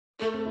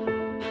All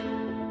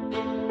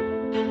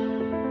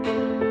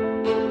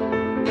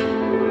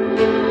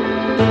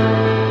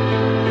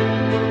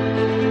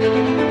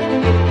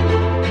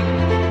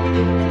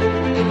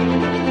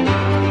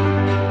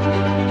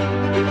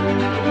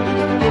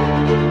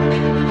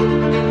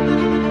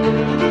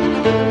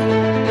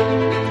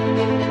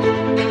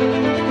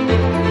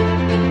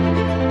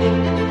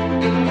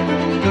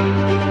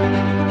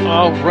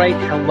right,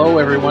 hello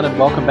everyone, and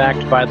welcome back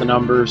to By the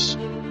Numbers.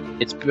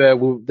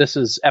 This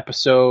is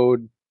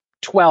episode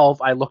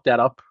 12. I looked that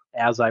up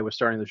as I was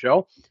starting the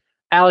show.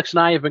 Alex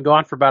and I have been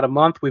gone for about a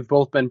month. We've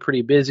both been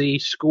pretty busy.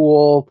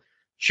 School,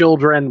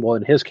 children. Well,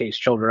 in his case,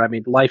 children. I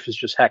mean, life is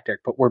just hectic.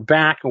 But we're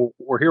back, and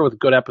we're here with a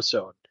good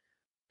episode.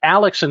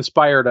 Alex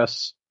inspired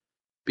us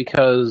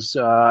because,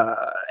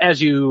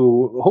 as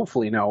you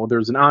hopefully know,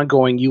 there's an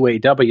ongoing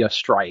UAW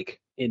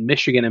strike in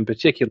Michigan in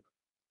particular.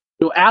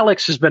 So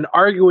Alex has been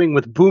arguing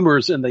with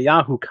boomers in the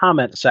Yahoo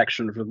comment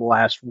section for the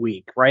last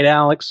week, right,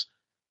 Alex?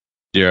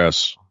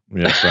 Yes,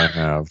 I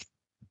have.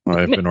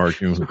 I've been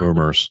arguing with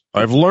boomers.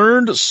 I've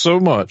learned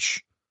so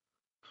much.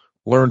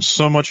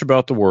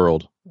 About the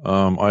world.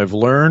 I've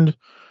learned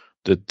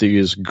that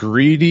these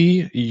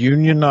greedy,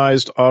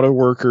 unionized auto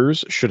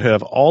workers should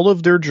have all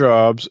of their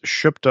jobs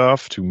shipped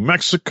off to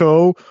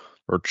Mexico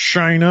or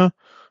China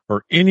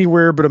or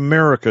anywhere but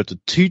America to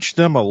teach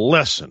them a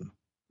lesson.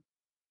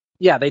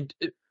 Yeah,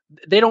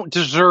 they don't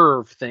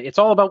deserve things. It's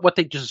all about what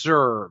they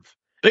deserve.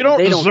 They don't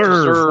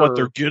deserve what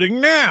they're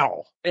getting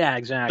now. Yeah,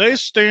 exactly. They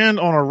stand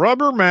on a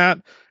rubber mat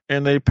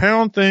and they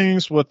pound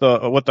things with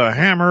a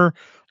hammer,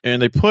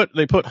 and they put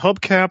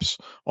hubcaps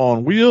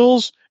on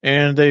wheels,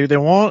 and they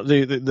want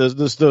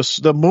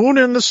the moon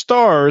and the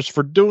stars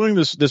for doing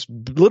this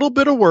little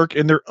bit of work,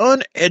 and they're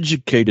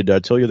uneducated. I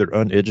tell you, they're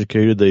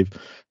uneducated.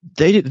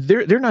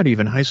 They're not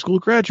even high school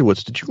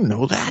graduates. Did you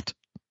know that?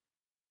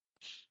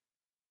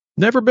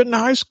 Never been to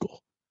high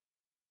school.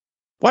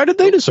 Why did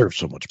they deserve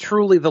so much?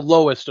 Truly the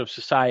lowest of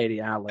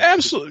society, Alex.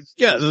 Absolutely.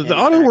 Yeah, the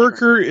auto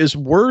worker is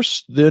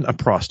worse than a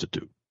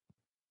prostitute.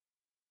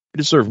 They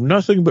deserve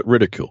nothing but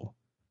ridicule.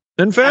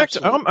 In fact,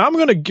 I'm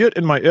going to get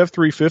in my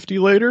F-350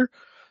 later,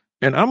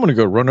 and I'm going to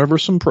go run over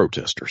some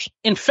protesters.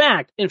 In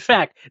fact,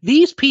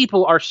 these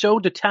people are so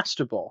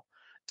detestable,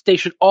 they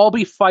should all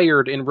be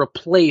fired and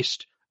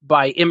replaced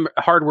by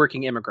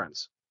hardworking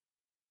immigrants.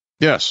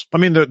 Yes. I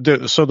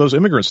mean, so those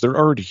immigrants, they're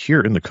already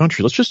here in the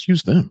country. Let's just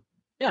use them.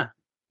 Yeah.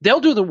 They'll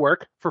do the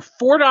work for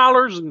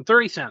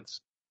 $4.30.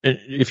 And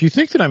if you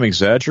think that I'm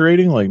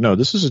exaggerating, no,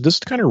 this is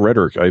the kind of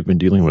rhetoric I've been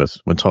dealing with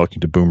when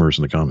talking to boomers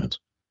in the comments.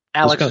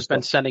 Alex has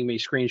been sending me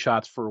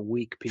screenshots for a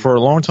week. People. For a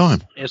long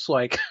time. It's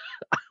like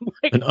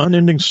an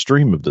unending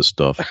stream of this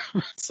stuff.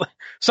 It's like,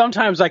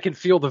 sometimes I can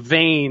feel the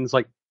veins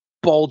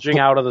bulging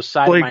out of the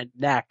side of my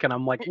neck, and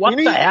I'm like, what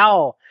the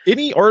hell?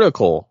 Any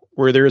article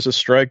where there is a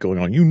strike going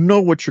on, you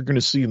know what you're going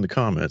to see in the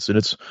comments, and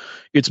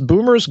it's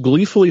boomers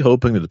gleefully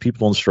hoping that the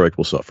people on strike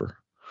will suffer.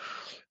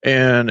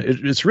 And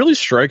it's really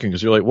striking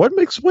because you're like,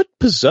 what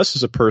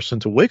possesses a person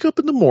to wake up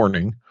in the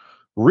morning,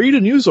 read a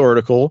news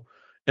article,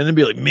 and then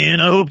be like, man,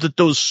 I hope that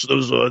those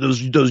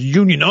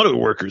union auto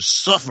workers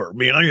suffer.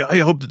 Man, I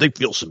hope that they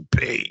feel some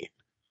pain.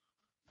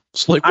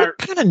 It's like, what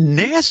kind of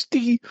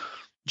nasty,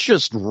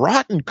 just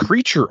rotten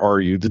creature are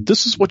you that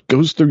this is what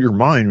goes through your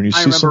mind when you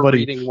see somebody?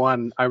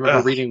 I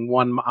remember reading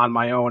one on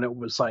my own. It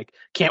was like,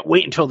 can't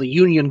wait until the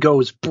union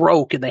goes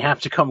broke and they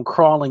have to come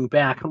crawling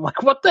back. I'm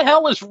like, what the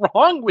hell is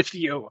wrong with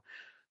you?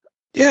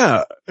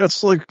 Yeah,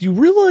 it's like, you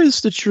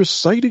realize that you're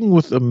siding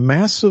with a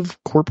massive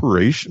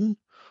corporation?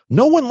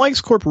 No one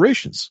likes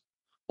corporations.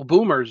 Well,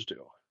 boomers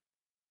do.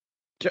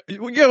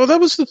 Yeah, well,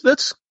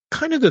 that's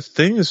kind of the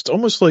thing. It's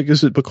almost like,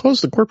 is it because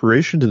the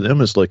corporation to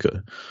them is like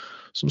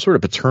some sort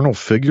of paternal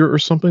figure or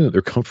something that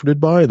they're comforted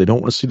by? They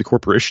don't want to see the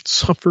corporation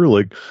suffer.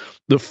 Like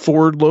the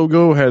Ford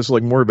logo has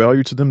more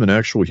value to them than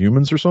actual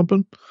humans or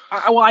something.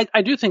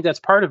 I do think that's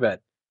part of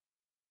it.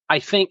 I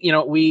think,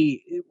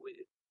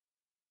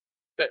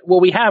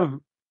 we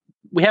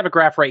have a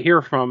graph right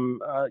here from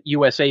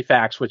USA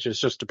Facts, which is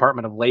just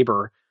Department of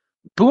Labor.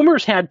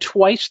 Boomers had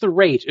twice the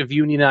rate of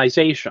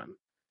unionization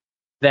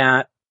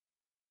that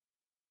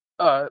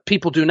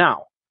people do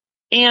now.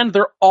 And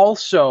they're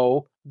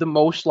also the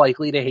most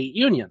likely to hate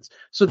unions.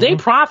 So they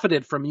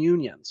profited from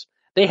unions.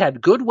 They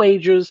had good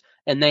wages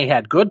and they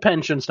had good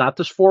pensions, not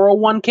this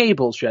 401k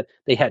bullshit.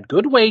 They had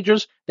good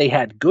wages, they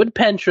had good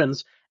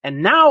pensions.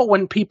 And now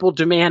when people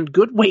demand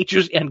good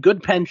wages and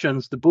good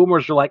pensions, the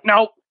boomers are like,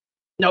 no,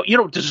 you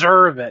don't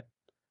deserve it.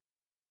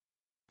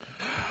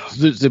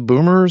 The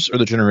boomers are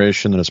the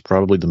generation that is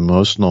probably the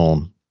most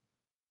known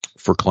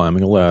for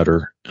climbing a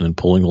ladder and then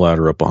pulling the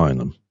ladder up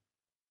behind them.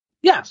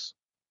 Yes.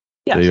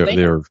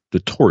 They are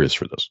notorious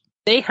for this.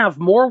 They have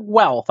more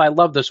wealth. I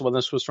love this one.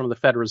 This was from the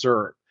Fed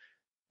Reserve.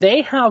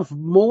 They have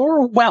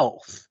more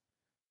wealth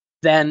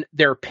than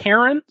their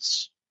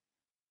parents,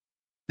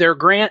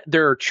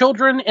 their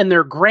children, and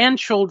their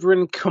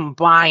grandchildren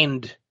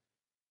combined.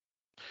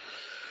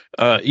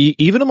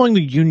 Even among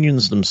the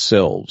unions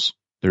themselves,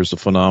 there's a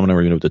phenomenon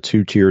where, the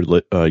two-tiered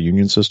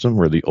union system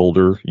where the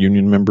older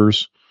union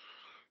members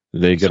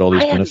They get So all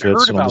these I hadn't benefits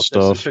heard and all this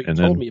about this stuff, until you and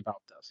told then me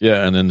about this.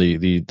 yeah, and then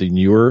the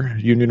newer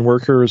union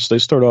workers, they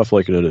start off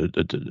like at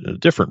a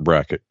different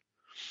bracket.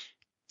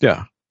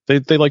 Yeah,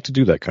 they like to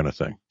do that kind of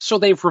thing. So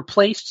they've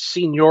replaced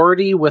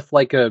seniority with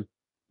like a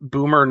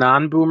boomer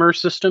non-boomer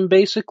system,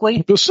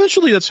 basically.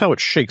 Essentially, that's how it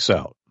shakes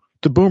out.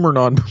 The boomer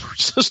non-boomer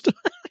system.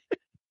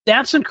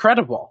 That's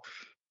incredible.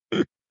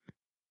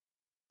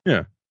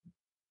 Yeah,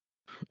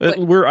 But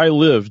where I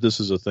live, this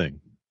is a thing.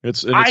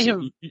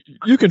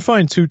 You can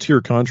find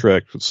 2-tier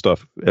contract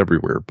stuff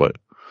everywhere, but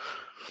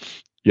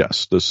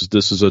yes, this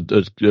is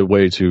a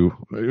way to.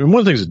 And one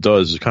of the things it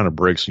does is it kind of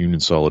breaks union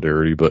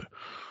solidarity, but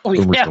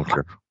boomers don't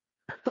care.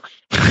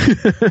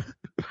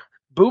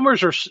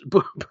 Boomers are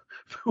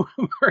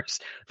boomers.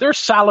 They're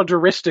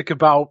solidaristic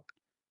about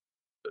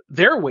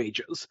their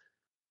wages.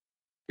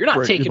 You're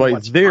not taking by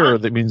what's there.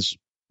 mine. That means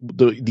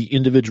the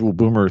individual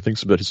boomer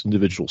thinks about his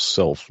individual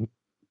self.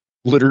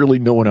 Literally,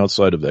 no one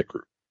outside of that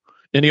group,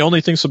 and he only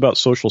thinks about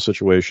social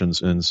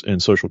situations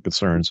and social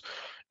concerns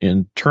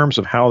in terms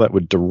of how that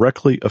would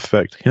directly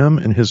affect him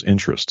and his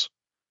interests.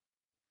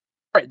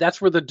 Right. That's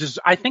where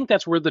I think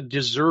that's where the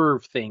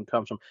deserve thing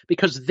comes from,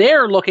 because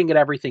they're looking at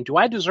everything. Do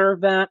I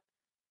deserve that?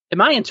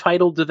 Am I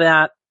entitled to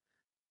that?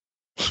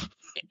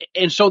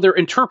 And so they're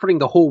interpreting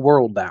the whole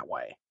world that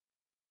way.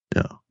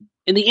 Yeah.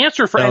 And the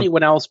answer for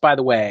anyone else, by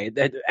the way,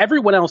 that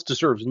everyone else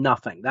deserves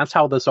nothing. That's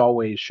how this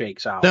always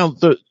shakes out. Now,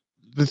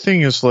 the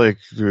thing is, like,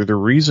 the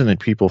reason that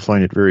people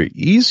find it very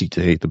easy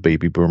to hate the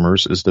baby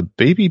boomers is the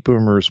baby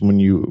boomers, when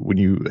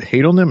you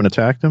hate on them and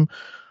attack them,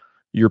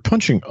 you're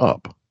punching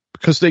up.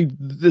 Because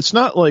it's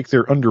not like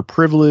they're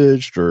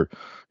underprivileged or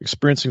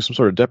experiencing some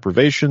sort of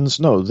deprivations.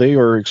 No, they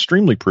are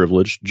extremely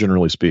privileged,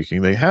 generally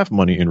speaking. They have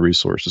money and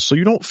resources. So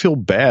you don't feel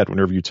bad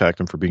whenever you attack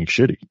them for being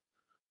shitty.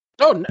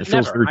 Oh, it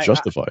feels very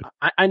justified.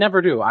 I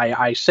never do.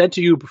 I said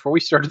to you before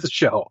we started the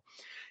show,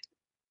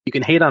 you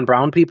can hate on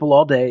brown people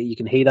all day. You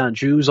can hate on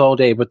Jews all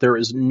day, but there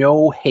is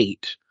no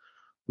hate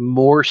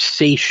more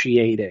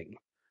satiating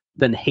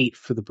than hate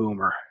for the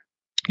boomer.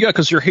 Yeah,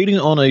 because you're hating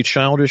on a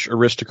childish,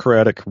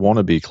 aristocratic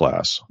wannabe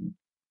class.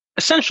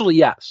 Essentially,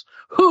 yes.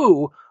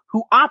 Who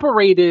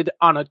operated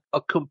on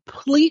a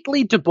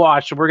completely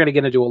debauched, and we're going to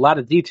get into a lot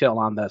of detail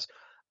on this,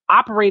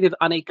 operated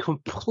on a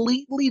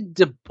completely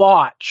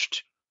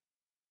debauched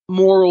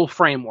moral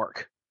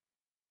framework.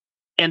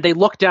 And they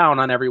look down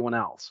on everyone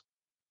else.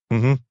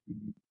 Mm-hmm.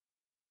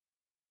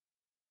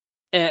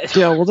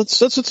 Yeah, well, that's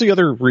the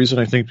other reason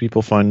I think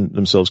people find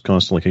themselves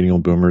constantly hating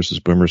on boomers, is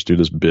boomers do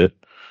this bit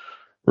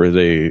where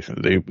they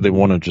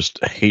want to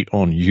just hate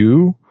on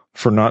you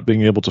for not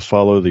being able to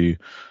follow the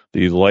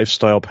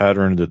lifestyle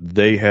pattern that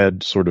they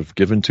had sort of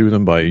given to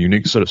them by a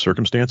unique set of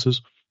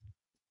circumstances.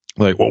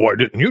 Like, well, why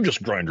didn't you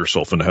just grind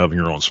yourself into having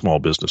your own small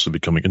business and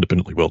becoming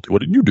independently wealthy? Why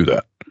didn't you do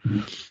that?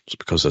 It's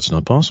because that's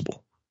not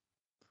possible.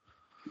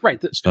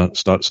 Right. It's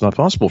not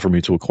possible for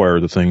me to acquire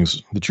the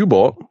things that you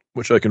bought,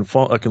 which I can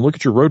look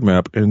at your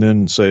roadmap and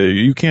then say,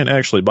 you can't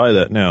actually buy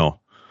that now.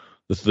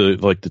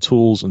 The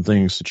tools and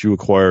things that you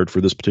acquired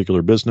for this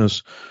particular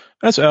business,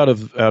 that's out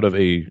of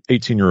a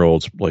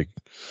 18-year-old's like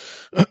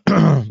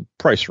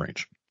price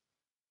range,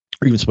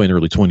 or even somebody in their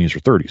early 20s or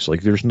 30s.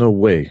 Like, there's no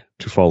way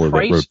to follow that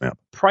roadmap.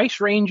 Price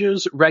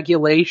ranges,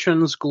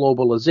 regulations,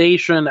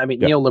 globalization. I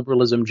mean,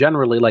 neoliberalism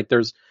generally. Like,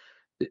 there's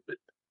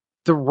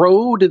the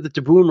road that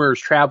the boomers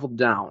traveled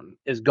down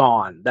is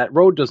gone. That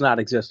road does not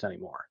exist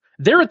anymore.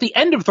 They're at the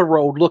end of the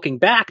road, looking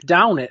back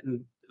down it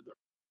and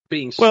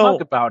being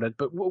smug about it,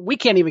 but we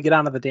can't even get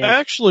onto the damn.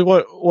 Actually,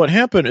 what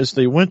happened is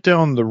they went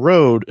down the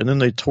road and then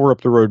they tore up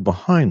the road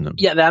behind them.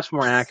 Yeah, that's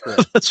more accurate.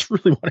 That's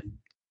really what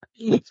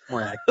it's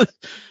more accurate.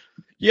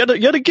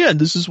 Yet again,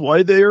 this is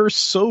why they are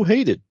so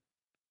hated.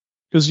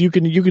 Because you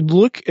can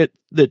look at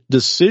the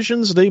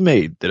decisions they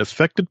made that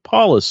affected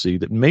policy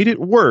that made it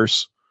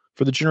worse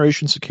for the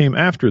generations that came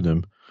after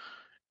them,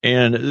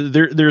 and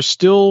they're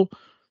still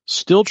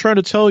trying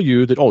to tell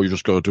you that, oh, you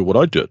just got to do what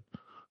I did.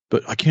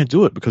 But I can't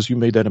do it because you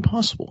made that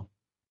impossible.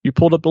 You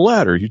pulled up the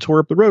ladder. You tore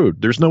up the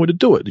road. There's no way to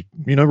do it.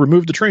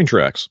 Remove the train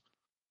tracks.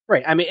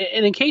 Right. I mean,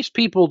 and in case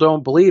people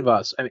don't believe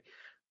us, I mean,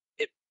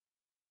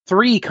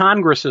 3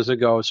 Congresses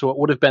ago, so it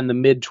would have been the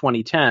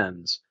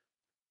mid-2010s,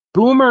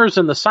 boomers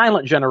and the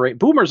silent generation,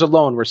 boomers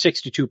alone were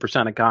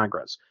 62% of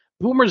Congress.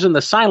 Boomers in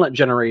the silent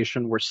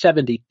generation were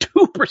 72%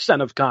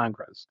 of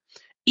Congress.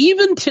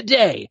 Even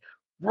today,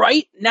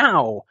 right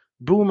now,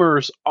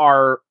 boomers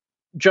are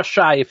just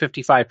shy of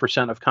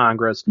 55% of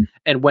Congress,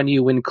 and when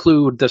you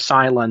include the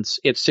silence,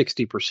 it's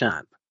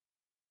 60%.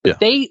 Yeah.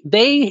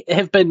 They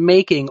have been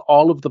making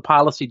all of the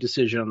policy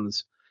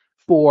decisions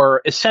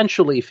for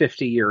essentially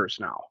 50 years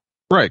now.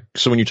 Right.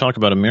 So when you talk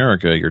about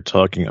America, you're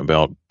talking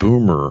about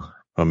boomer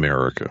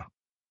America.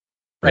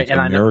 Right. And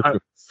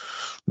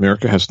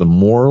America has the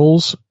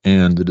morals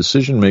and the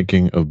decision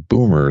making of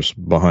boomers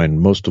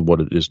behind most of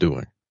what it is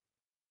doing.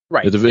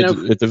 Right. At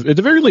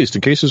the very least,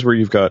 in cases where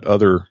you've got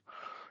other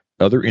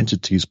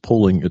entities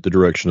pulling at the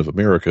direction of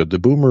America, the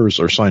boomers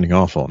are signing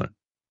off on it.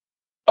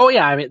 Oh,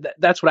 yeah. I mean,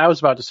 that's what I was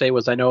about to say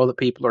was I know that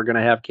people are going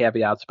to have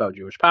caveats about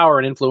Jewish power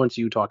and influence.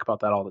 You talk about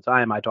that all the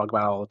time. I talk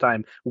about it all the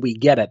time. We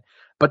get it.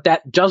 But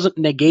that doesn't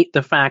negate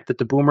the fact that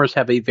the boomers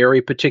have a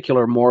very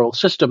particular moral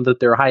system that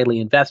they're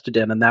highly invested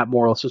in. And that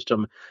moral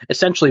system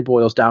essentially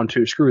boils down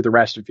to screw the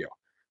rest of you.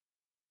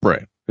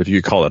 Right. If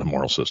you call it a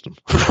moral system.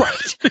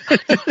 Right.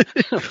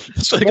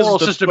 Moral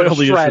system is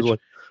a stretch.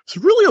 Like, it's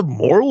really a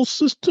moral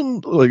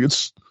system? Like,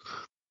 it's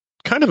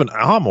kind of an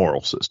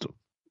amoral system.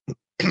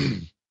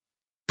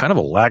 Kind of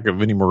a lack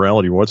of any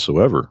morality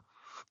whatsoever.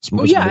 It's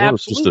more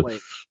absolutely.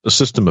 Just a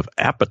system of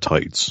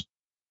appetites.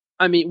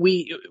 I mean,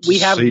 we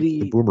have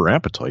the boomer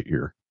appetite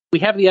here. We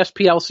have the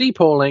SPLC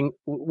polling.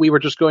 We were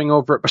just going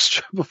over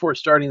it before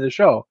starting the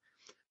show.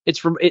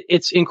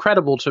 It's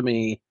incredible to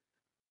me.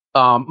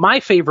 My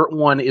favorite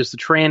one is the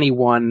tranny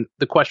one.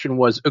 The question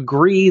was,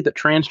 agree that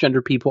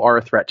transgender people are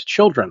a threat to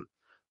children.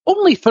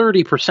 Only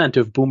 30%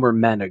 of boomer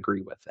men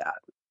agree with that.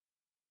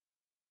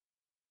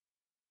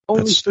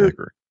 Only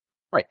 30%.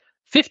 Right.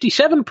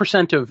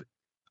 57%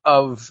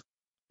 of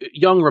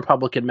young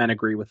Republican men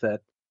agree with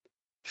it.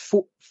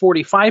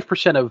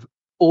 45% of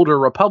older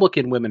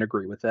Republican women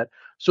agree with it.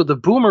 So the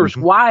boomers'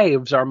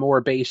 wives are more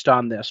based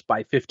on this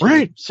by 15%.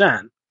 Right.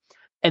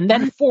 And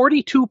then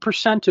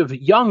 42% of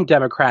young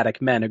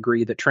Democratic men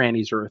agree that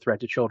trannies are a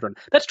threat to children.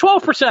 That's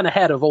 12%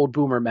 ahead of old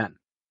boomer men.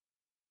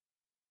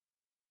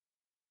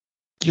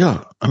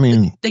 Yeah, I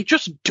mean... They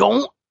just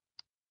don't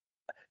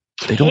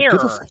care. They don't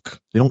give a fuck.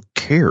 They don't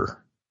care.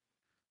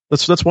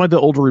 That's why the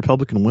older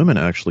Republican women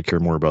actually care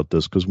more about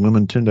this, because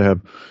women tend to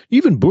have...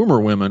 Even boomer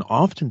women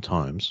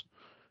oftentimes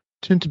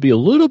tend to be a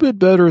little bit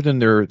better than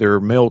their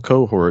male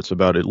cohorts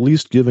about at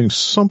least giving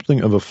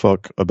something of a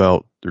fuck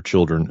about their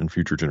children and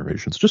future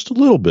generations. Just a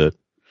little bit.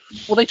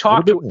 Well, they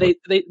talk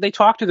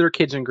to their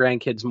kids and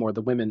grandkids more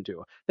than women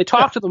do. They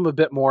talk to them a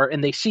bit more,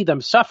 and they see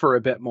them suffer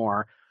a bit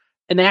more,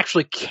 and they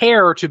actually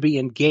care to be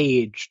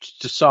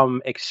engaged to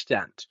some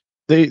extent.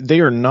 They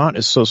are not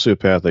as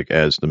sociopathic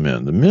as the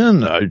men. The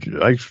men,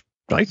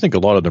 I think a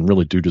lot of them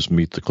really do just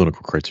meet the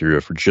clinical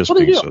criteria for just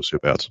being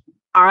sociopaths.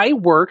 I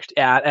worked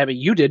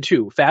you did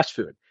too, fast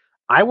food.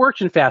 I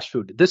worked in fast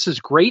food. This is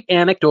great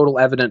anecdotal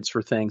evidence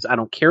for things. I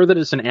don't care that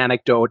it's an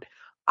anecdote.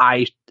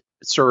 I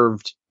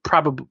served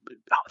probably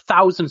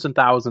thousands and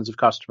thousands of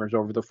customers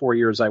over the 4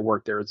 years I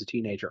worked there as a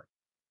teenager.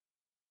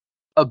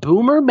 A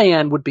boomer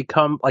man would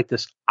become like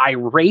this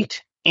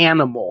irate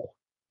animal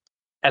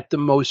at the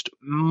most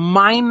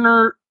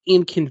minor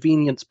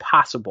inconvenience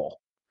possible.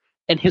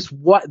 And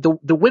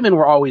the women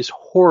were always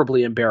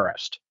horribly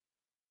embarrassed.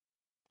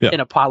 Yeah.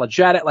 And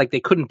apologetic, like they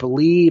couldn't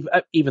believe,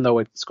 even though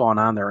it's gone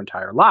on their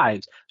entire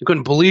lives, they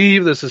couldn't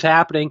believe this is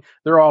happening.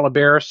 They're all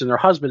embarrassed, and their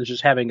husband is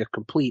just having a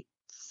complete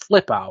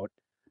flip out.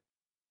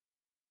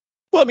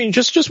 Well, I mean,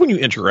 just when you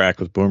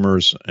interact with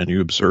boomers and you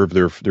observe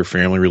their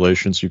family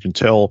relations, you can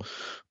tell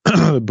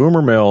the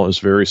boomer male is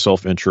very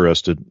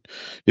self-interested.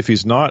 If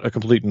he's not a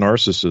complete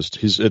narcissist,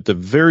 he's at the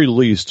very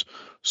least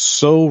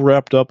so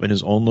wrapped up in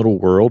his own little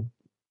world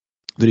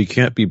that he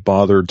can't be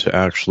bothered to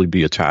actually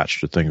be attached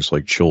to things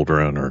like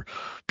children or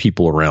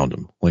people around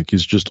him. Like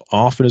he's just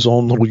off in his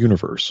own little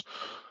universe.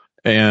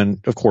 And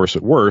of course,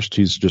 at worst,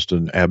 he's just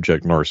an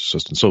abject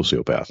narcissist and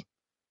sociopath.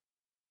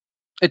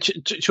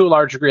 To a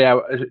large degree,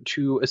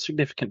 to a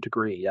significant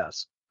degree,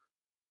 yes.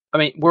 I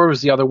mean, where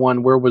was the other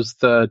one? Where was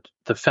the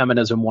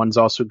feminism one's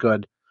also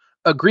good?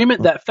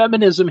 Agreement that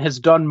feminism has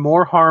done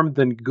more harm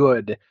than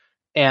good.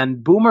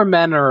 And boomer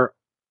men are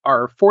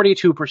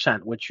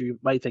 42%, which you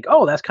might think,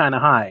 oh, that's kind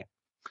of high.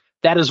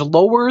 That is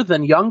lower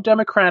than young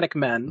Democratic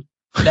men.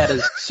 That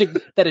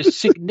is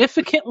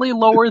significantly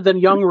lower than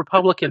young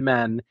Republican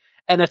men.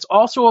 And it's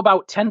also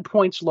about 10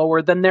 points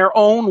lower than their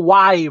own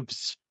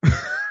wives.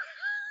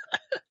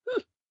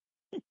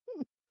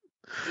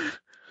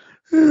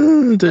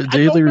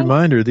 Daily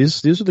reminder,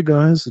 these are the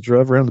guys that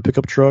drive around the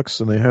pickup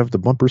trucks and they have the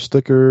bumper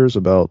stickers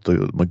about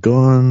my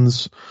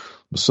guns,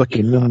 the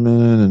Second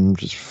Amendment, and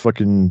just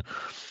fucking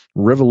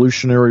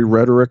revolutionary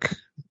rhetoric,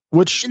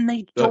 and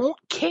they don't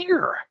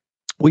care.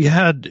 We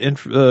had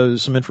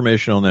some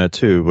information on that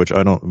too, which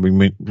we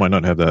might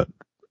not have that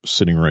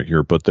sitting right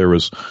here, but there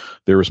was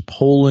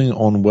polling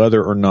on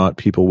whether or not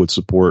people would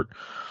support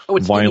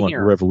violent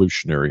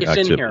revolutionary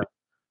activity. In here.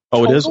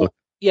 Oh, it is? Okay.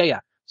 Yeah.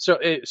 So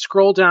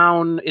scroll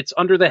down. It's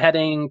under the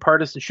heading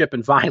partisanship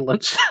and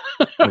violence.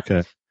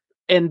 Okay.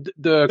 And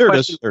the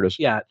question, there it is.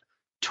 Yeah.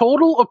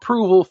 Total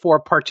approval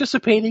for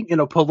participating in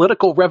a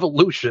political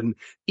revolution,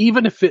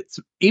 even if it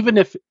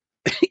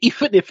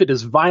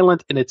is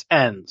violent in its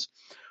ends.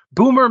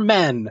 Boomer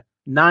men,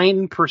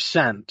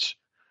 9%.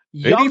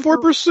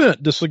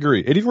 84%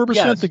 disagree.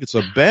 84% think it's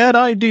a bad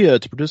idea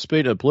to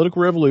participate in a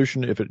political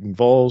revolution if it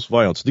involves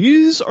violence.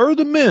 These are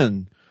the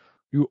men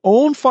who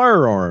own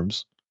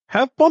firearms,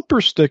 have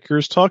bumper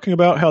stickers talking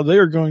about how they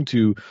are going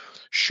to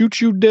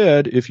shoot you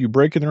dead if you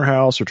break in their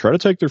house or try to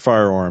take their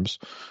firearms.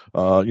 The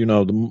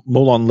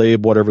Molon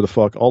Labe, whatever the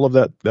fuck, all of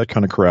that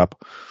kind of crap,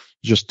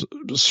 just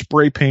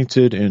spray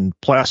painted and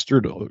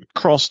plastered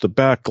across the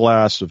back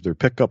glass of their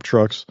pickup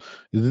trucks.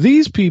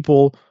 These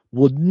people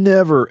would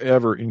never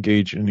ever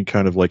engage in any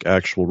kind of like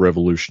actual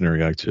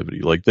revolutionary activity.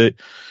 Like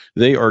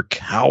they are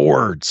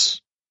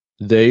cowards.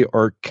 They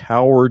are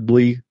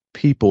cowardly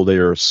people. They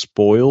are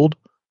spoiled,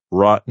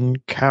 rotten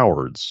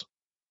cowards,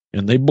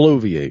 and they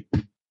bloviate.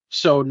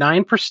 So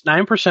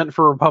 9%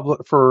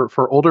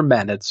 for older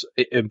men. It's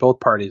in both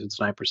parties. It's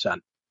 9%.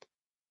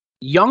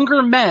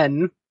 Younger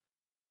men,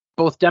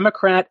 both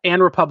Democrat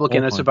and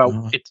Republican, it's about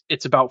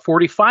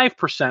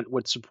 45%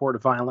 would support a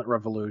violent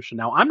revolution.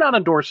 Now, I'm not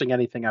endorsing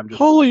anything. I'm just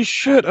holy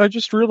shit! I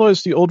just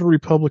realized the older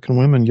Republican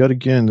women yet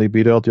again they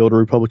beat out the older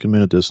Republican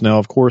men at this. Now,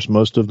 of course,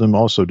 most of them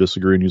also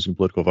disagree in using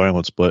political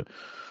violence, but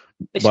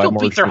they still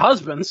beat their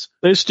husbands.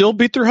 They still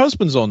beat their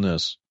husbands on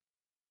this.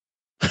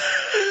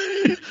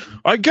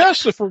 I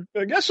guess if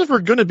we're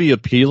going to be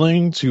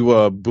appealing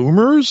to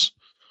boomers,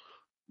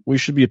 we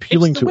should be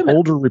appealing to women.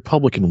 Older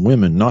Republican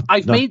women, not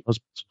husbands.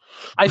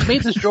 I've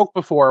made this joke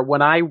before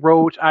when I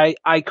wrote.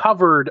 I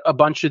covered a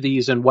bunch of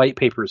these in White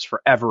Papers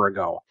forever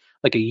ago,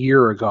 like a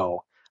year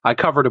ago. I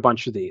covered a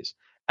bunch of these,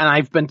 and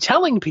I've been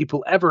telling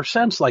people ever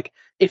since, like,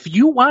 if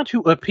you want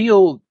to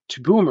appeal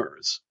to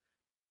boomers,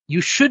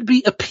 you should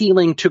be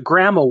appealing to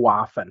Grandma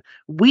Waffen.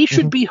 We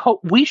should be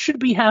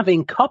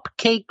having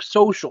cupcake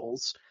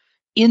socials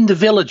in the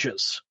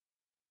villages,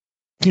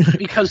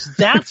 because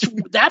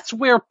that's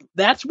where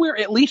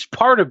at least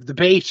part of the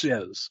base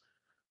is.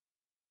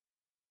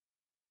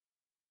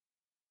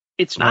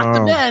 It's not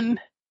the men.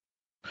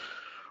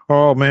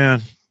 Oh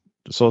man,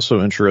 it's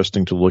also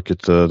interesting to look at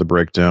the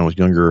breakdown with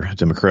younger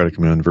Democratic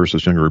men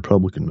versus younger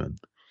Republican men.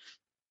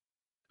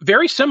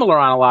 Very similar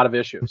on a lot of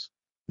issues.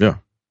 Yeah.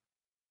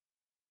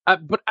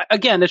 But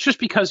again, it's just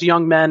because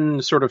young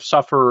men sort of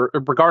suffer,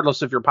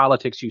 regardless of your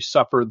politics, you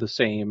suffer the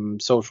same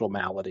social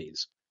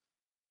maladies.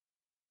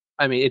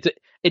 I mean,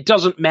 it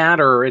doesn't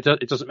matter. It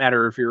doesn't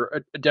matter if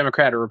you're a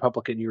Democrat or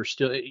Republican. It's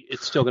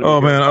still going to.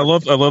 Oh man, I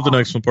love the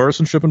next one: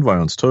 partisanship and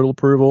violence. Total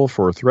approval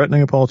for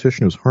threatening a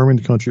politician who's harming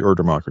the country or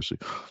democracy.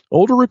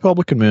 Older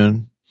Republican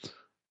men,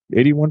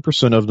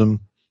 81% of them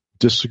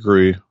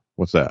disagree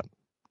with that.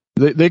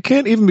 They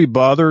can't even be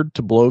bothered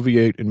to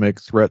bloviate and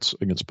make threats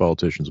against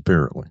politicians,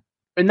 apparently.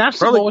 And that's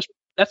the lowest.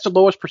 That's the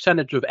lowest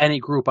percentage of any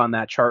group on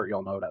that chart.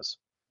 You'll notice.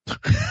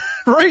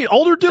 Right,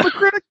 older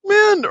Democratic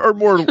men are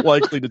more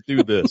likely to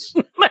do this.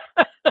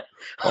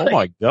 Oh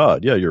my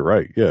God! Yeah, you're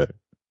right. Yeah.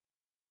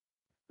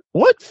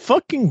 What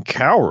fucking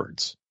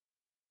cowards!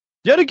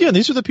 Yet again,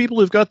 these are the people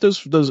who've got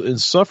those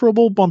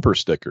insufferable bumper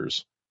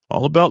stickers,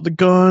 all about the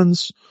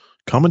guns.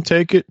 Come and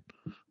take it.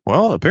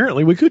 Well,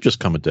 apparently we could just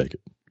come and take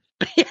it.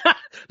 Yeah,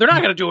 they're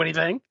not going to do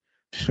anything.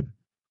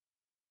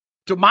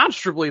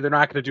 Demonstrably, they're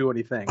not going to do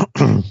anything.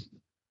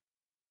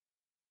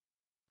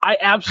 I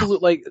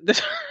absolutely like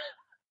this.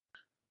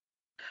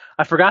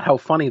 I forgot how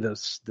funny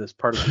this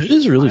part of it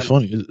is really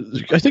funny.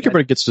 I think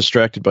everybody gets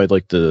distracted by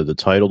like the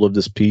title of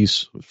this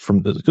piece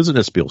because it's an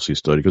SPLC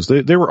study, because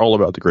they were all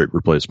about the Great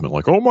Replacement.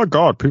 Like, oh my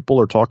God, people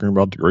are talking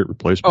about the Great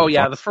Replacement. Oh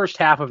yeah, the first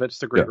half of it's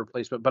the Great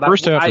Replacement, but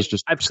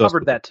I've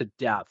covered that to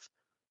death.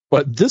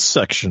 But this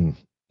section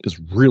is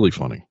really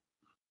funny,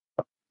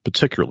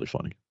 particularly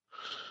funny.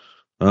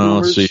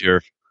 Let's see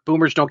here.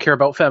 Boomers don't care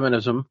about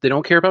feminism. They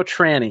don't care about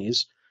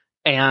trannies.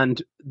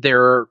 And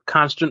their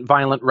constant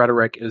violent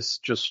rhetoric is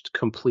just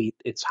complete.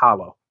 It's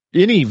hollow.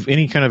 Any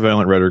kind of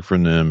violent rhetoric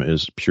from them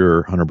is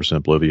pure 100%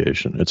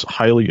 bloviation. It's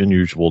highly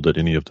unusual that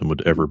any of them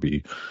would ever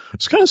be.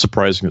 It's kind of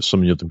surprising that so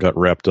many of them got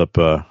wrapped up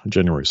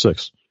January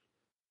 6th.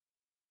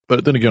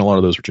 But then again, a lot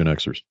of those were Gen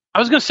Xers. I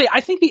was going to say,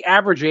 I think the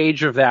average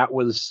age of that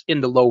was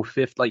in the low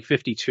 50s, like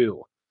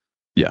 52.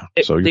 Yeah.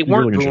 So they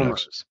weren't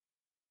boomers.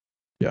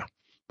 Yeah.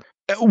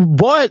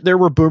 But there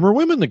were boomer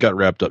women that got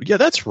wrapped up. Yeah,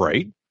 that's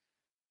right.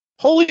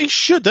 Holy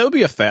shit, that would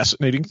be a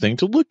fascinating thing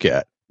to look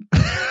at.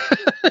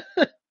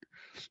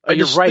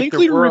 You're right,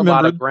 there were a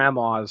lot of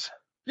grandmas.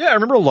 Yeah, I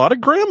remember a lot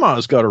of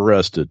grandmas got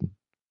arrested.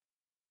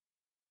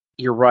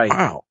 You're right.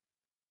 Wow.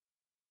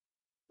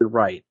 You're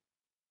right.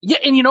 Yeah,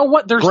 and you know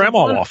what? There's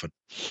Grandma Waffen.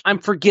 I'm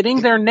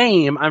forgetting their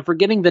name. I'm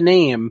forgetting the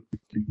name.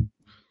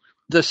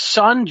 The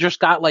son just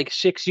got like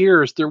 6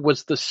 years. There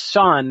was the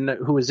son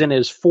who was in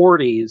his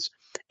 40s,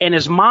 and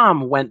his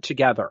mom went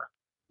together.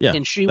 Yeah,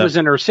 and she was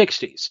in her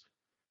 60s.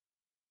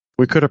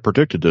 We could have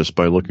predicted this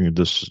by looking at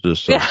this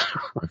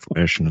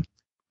information.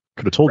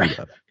 Could have told you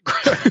that.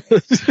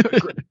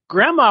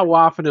 Grandma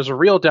Waffen is a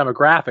real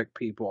demographic,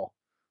 people.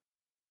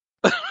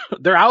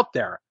 They're out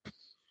there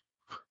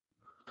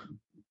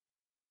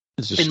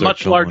in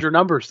much larger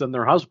numbers than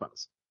their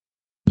husbands.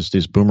 It's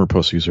these boomer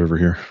pussies over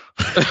here.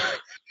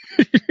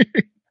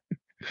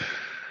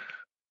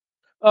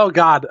 Oh,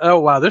 God. Oh,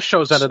 wow. This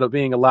show's ended up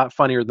being a lot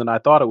funnier than I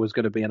thought it was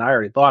going to be, and I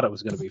already thought it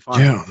was going to be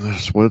funny. Yeah,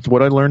 that's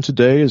what I learned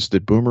today is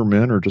that boomer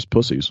men are just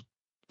pussies.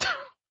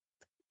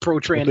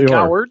 Pro-trans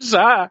cowards.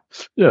 Yeah,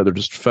 they're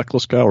just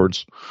feckless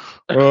cowards.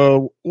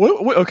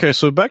 Okay,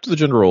 so back to the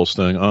gender roles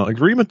thing.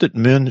 Agreement that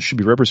men should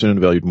be represented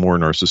and valued more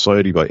in our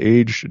society by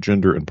age,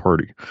 gender, and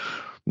party.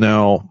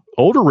 Now,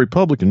 older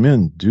Republican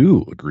men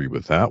do agree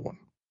with that one.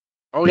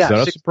 Oh Is yeah,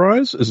 that a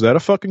surprise? Is that a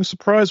fucking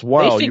surprise?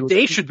 Wow. They think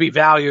they should be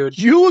valued.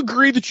 You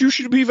agree that you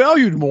should be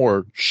valued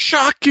more.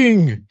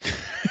 Shocking.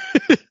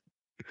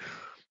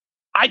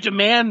 I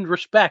demand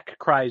respect,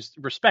 cries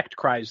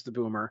the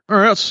boomer. All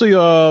right, let's see.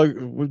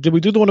 Did we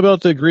do the one about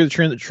the agree that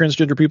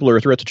transgender people are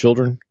a threat to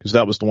children? Because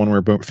that was the one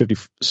where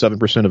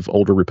 57% of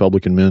older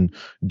Republican men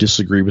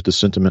disagree with the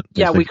sentiment.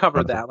 Yeah, we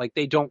covered that. Like,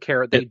 they don't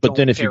care. But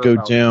then if you go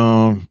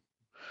down,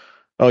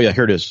 oh yeah,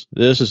 here it is.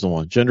 This is the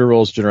one. Gender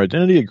roles, gender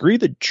identity. Agree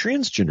that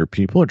transgender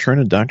people are trying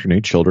to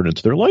indoctrinate children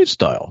into their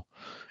lifestyle.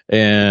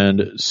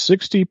 And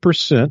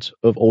 60%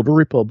 of older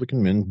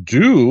Republican men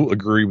do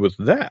agree with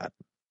that.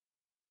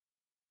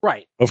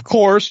 Right. Of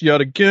course,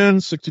 yet again,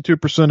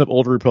 62% of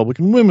older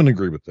Republican women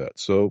agree with that.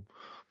 So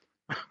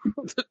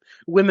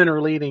women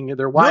are leading,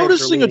 their wives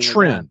noticing are a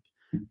trend.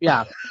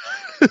 Yeah.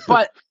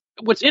 But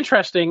what's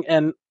interesting,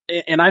 and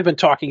I've been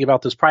talking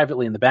about this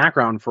privately in the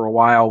background for a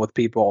while with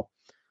people.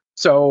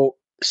 So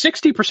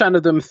 60%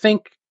 of them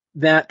think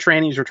that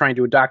trannies are trying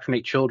to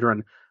indoctrinate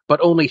children,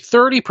 but only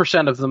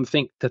 30% of them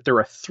think that they're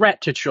a threat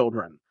to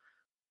children.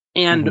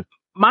 And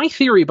my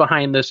theory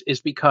behind this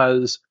is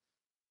because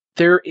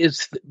there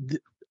is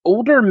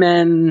older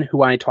men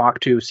who I talk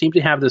to seem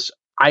to have this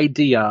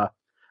idea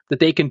that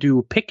they can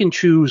do pick and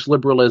choose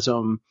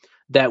liberalism,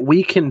 that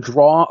we can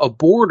draw a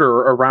border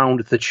around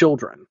the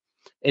children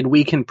and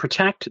we can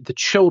protect the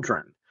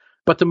children.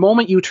 But the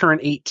moment you turn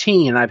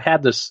 18, and I've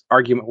had this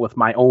argument with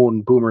my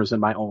own boomers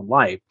in my own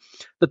life,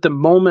 that the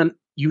moment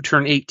you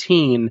turn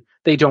 18,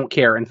 they don't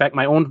care. In fact,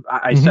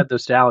 I said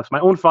this to Alex,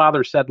 my own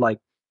father said, like,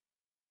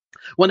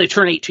 when they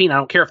turn 18, I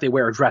don't care if they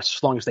wear a dress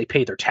as long as they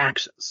pay their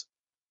taxes.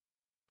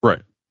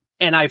 Right.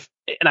 And I've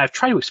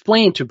tried to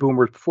explain to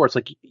boomers before, it's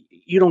like,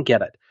 you don't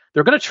get it.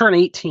 They're going to turn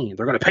 18.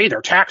 They're going to pay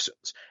their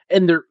taxes.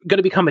 And they're going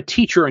to become a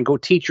teacher and go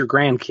teach your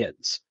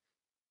grandkids.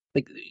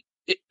 Like,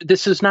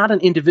 this is not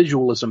an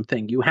individualism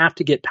thing. You have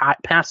to get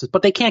past it,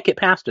 but they can't get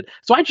past it.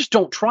 So I just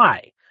don't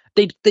try.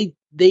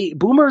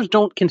 Boomers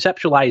don't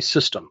conceptualize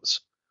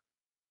systems.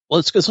 Well,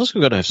 it's also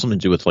got to have something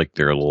to do with like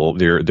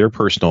their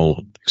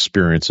personal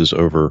experiences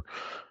over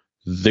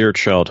their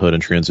childhood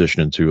and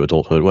transition into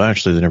adulthood. Well,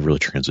 actually, they never really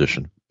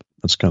transitioned.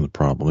 That's kind of the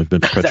problem. They've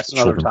been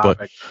perpetual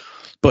children,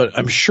 but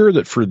I'm sure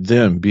that for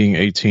them, being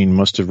 18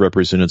 must have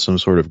represented some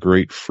sort of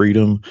great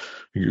freedom,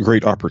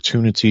 great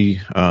opportunity.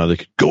 They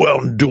could go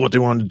out and do what they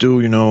wanted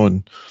to do,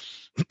 and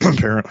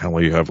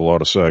apparently have a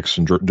lot of sex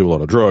and do a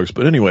lot of drugs.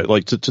 But anyway,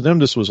 like to them,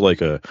 this was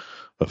like a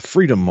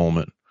freedom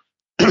moment.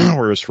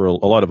 Whereas for a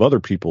lot of other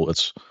people,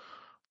 it's,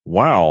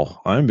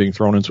 wow, I'm being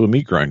thrown into a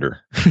meat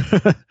grinder.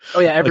 Oh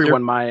yeah,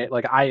 everyone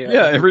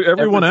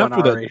everyone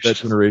after that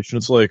generation,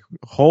 it's like,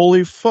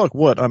 holy fuck,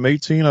 what? I'm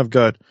 18, I've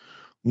got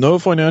no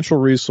financial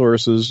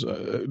resources.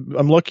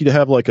 I'm lucky to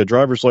have like a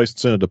driver's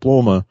license and a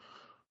diploma,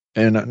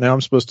 and now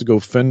I'm supposed to go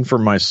fend for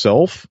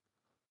myself.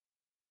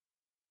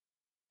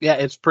 Yeah,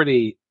 it's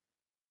pretty.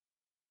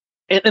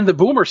 And the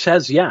boomer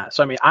says yes.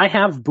 I mean, I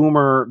have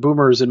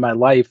boomers in my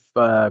life.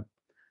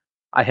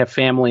 I have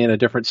family in a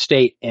different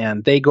state,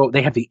 and they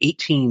have the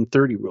 18-30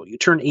 rule. You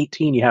turn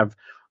 18, you have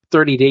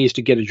 30 days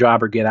to get a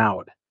job or get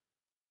out.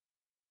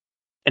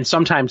 And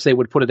sometimes they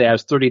would put it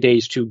as 30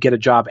 days to get a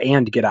job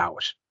and get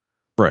out.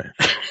 Right.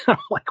 I'm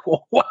like,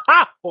 well,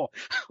 wow,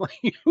 like,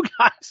 you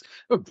guys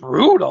are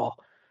brutal.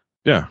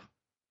 Yeah.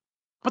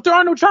 But there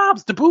are no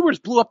jobs. The boomers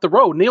blew up the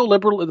road.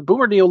 The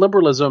boomer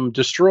neoliberalism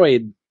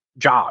destroyed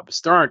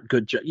jobs. There aren't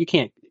good jobs. You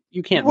can't.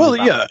 Well,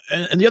 yeah,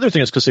 and the other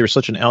thing is because they were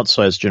such an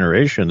outsized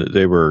generation that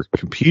they were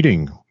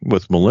competing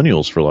with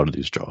millennials for a lot of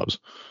these jobs.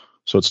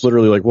 So it's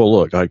literally like, well,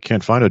 look, I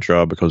can't find a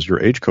job because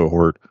your age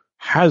cohort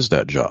has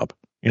that job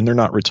and they're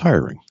not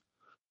retiring.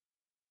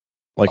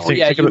 Like,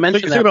 think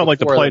about like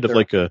the plight of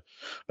like a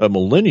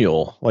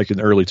millennial, like in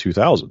the early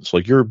 2000s.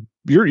 Like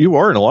you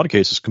are in a lot of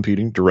cases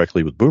competing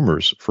directly with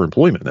boomers for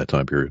employment in that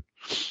time period.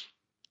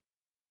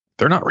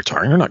 They're not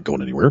retiring. They're not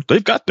going anywhere.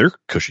 They've got their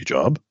cushy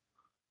job.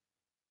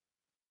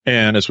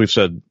 And as we've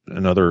said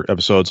in other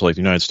episodes, like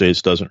the United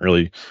States doesn't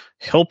really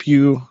help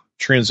you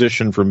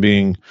transition from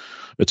being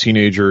a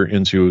teenager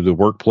into the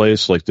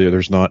workplace. Like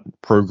there's not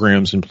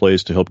programs in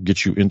place to help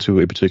get you into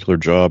a particular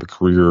job, a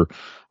career,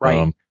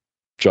 right.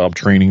 Job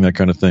training, that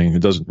kind of thing.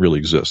 It doesn't really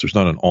exist. There's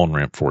not an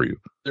on-ramp for you.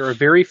 There are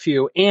very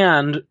few.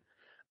 And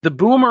the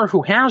boomer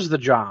who has the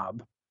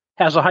job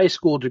has a high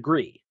school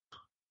degree.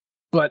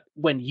 But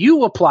when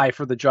you apply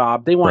for the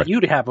job, they want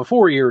you to have a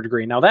 4-year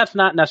degree. Now, that's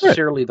not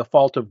necessarily the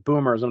fault of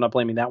boomers. I'm not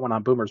blaming that one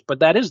on boomers, but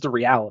that is the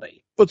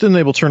reality. But then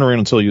they will turn around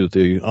and tell you that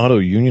the auto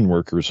union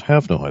workers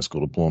have no high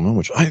school diploma,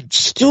 which I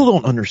still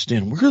don't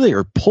understand where they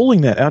are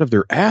pulling that out of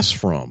their ass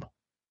from.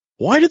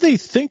 Why do they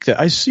think that?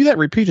 I see that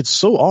repeated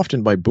so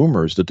often by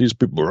boomers that these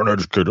people are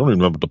uneducated, don't even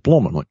have a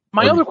diploma. I'm like,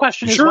 my other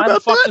question is,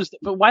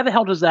 why the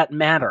hell does that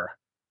matter?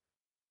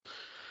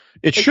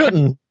 It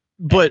shouldn't.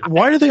 But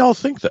why do they all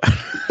think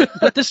that?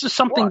 But this is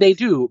something they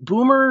do.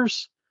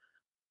 Boomers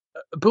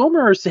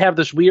have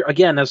this weird,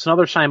 again, that's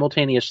another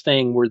simultaneous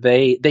thing where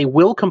they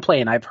will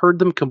complain. I've heard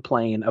them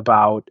complain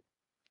about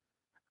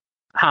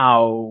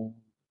how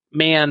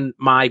man,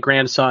 my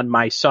grandson,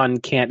 my son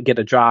can't get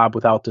a job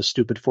without this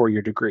stupid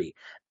 4-year degree.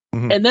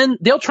 Mhm. And then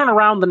they'll turn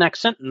around the next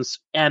sentence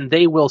and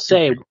they will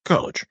say,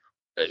 college.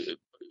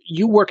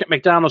 You work at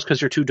McDonald's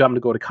because you're too dumb to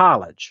go to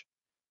college.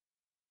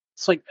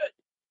 It's like,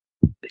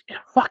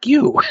 fuck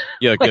you.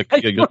 Yeah, Like,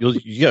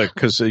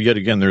 because yet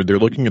again, they're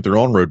looking at their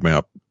own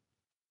roadmap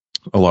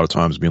a lot of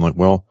times, being like,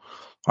 well,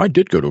 I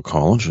did go to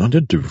college and I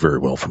did do very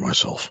well for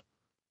myself.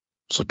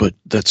 It's like, but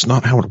that's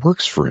not how it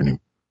works for any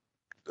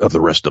of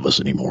the rest of us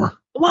anymore.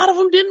 A lot of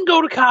them didn't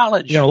go to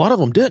college. Yeah, a lot of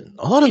them didn't.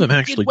 A lot of them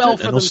actually well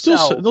did, and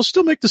they'll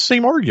still make the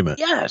same argument.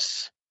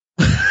 Yes.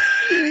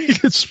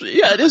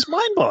 It is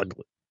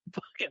mind-boggling.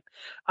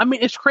 I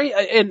mean, it's crazy,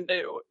 and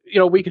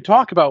we could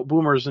talk about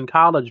boomers in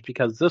college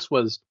because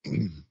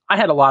I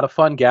had a lot of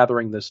fun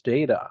gathering this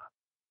data.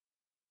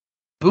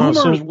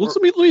 Boomers.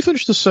 Let me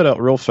finish this set out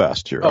real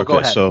fast here. Oh, okay, go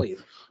ahead, please.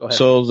 Go ahead.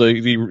 So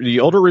the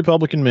older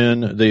Republican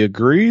men, they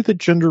agree that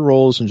gender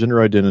roles and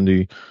gender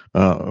identity,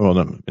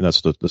 and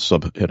that's the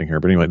subheading here.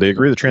 But anyway, they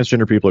agree that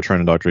transgender people are trying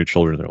to indoctrinate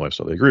children in their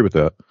lifestyle. They agree with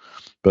that,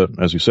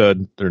 but as you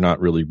said, they're not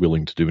really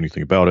willing to do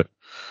anything about it,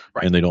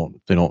 right. And they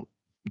don't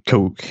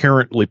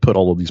coherently put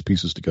all of these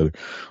pieces together.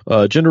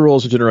 Gender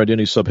roles and gender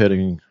identity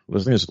subheading, I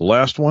think it's the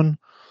last one.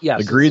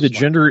 Yes, agree that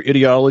gender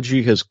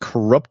ideology has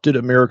corrupted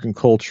American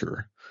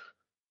culture.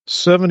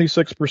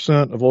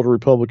 76% of older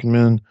Republican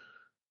men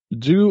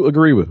do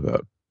agree with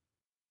that.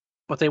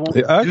 But they won't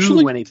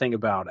do anything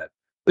about it.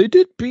 They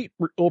did beat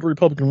older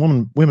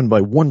Republican women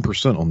by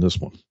 1% on this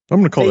one. I'm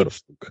going to call that a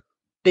fluke.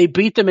 They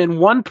beat them in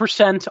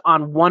 1%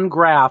 on one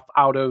graph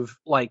out of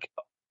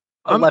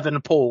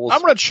 11 polls.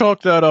 I'm going to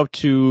chalk that up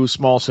to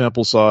small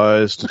sample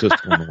size,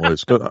 statistical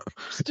noise.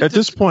 At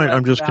this point,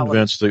 I'm just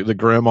convinced that the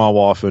grandma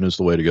waffin is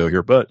the way to go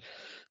here. But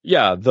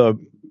yeah,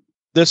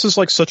 this is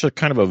such a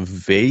kind of a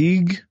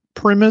vague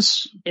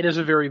premise. It is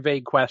a very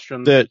vague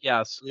question. That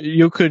yes,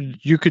 you could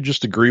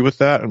just agree with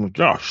that and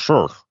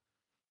sure,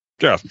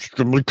 yeah,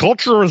 the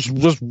culture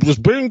was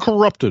being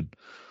corrupted.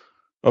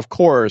 Of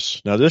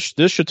course. Now this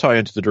should tie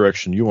into the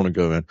direction you want to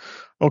go in.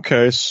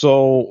 Okay,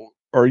 so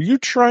are you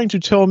trying to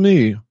tell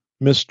me,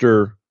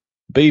 Mr.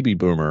 Baby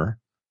Boomer,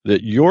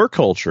 that your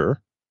culture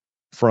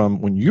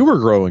from when you were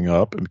growing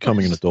up and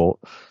becoming an adult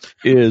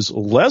is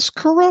less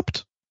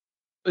corrupt?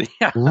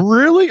 Yeah.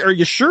 Really? Are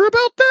you sure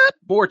about that?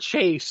 More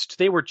chaste.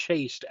 They were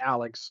chaste,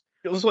 Alex.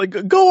 It was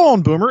go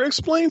on, Boomer.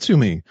 Explain to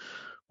me.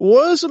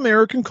 Was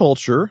American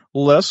culture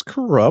less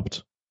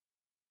corrupt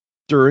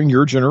during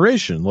your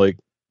generation?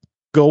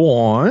 Go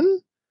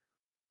on.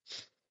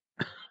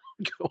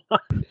 Go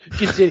on.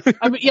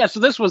 I mean, yeah,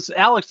 so this was,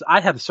 Alex, I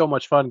had so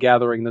much fun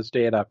gathering this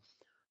data.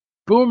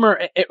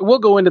 Boomer, we'll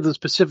go into the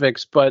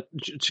specifics, but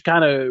to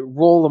kind of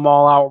roll them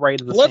all out right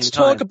at the same time. Let's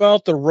talk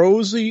about the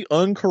rosy,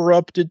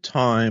 uncorrupted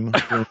time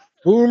when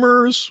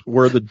boomers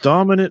were the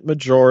dominant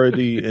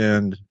majority,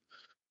 and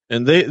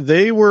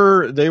they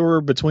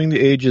were between the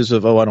ages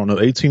of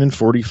 18 and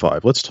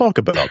 45. Let's talk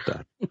about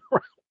that.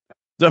 Right.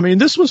 I mean,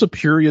 this was a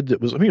period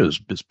that was, it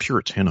was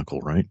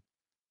puritanical, right?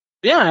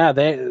 Yeah,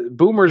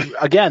 boomers,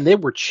 again, they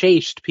were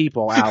chaste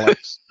people,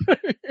 Alex.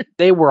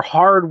 They were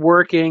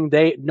hardworking.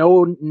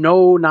 No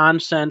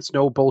nonsense,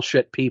 no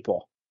bullshit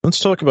people. Let's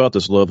talk about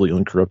this lovely,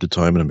 uncorrupted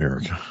time in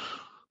America.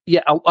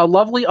 Yeah, a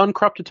lovely,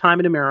 uncorrupted time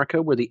in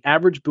America where the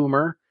average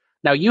boomer,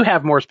 now you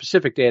have more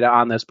specific data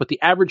on this, but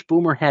the average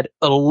boomer had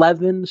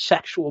 11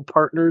 sexual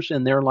partners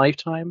in their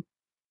lifetime.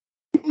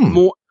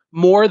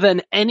 More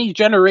than any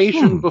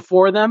generation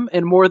before them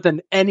and more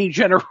than any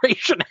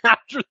generation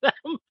after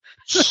them.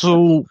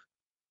 So,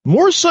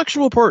 more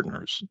sexual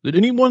partners than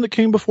anyone that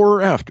came before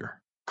or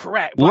after.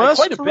 Correct. Well,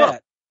 quite a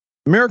bit.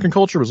 American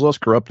culture was less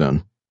corrupt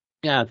then.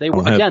 Yeah, they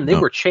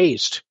were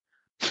chaste.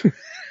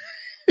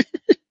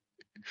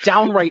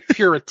 Downright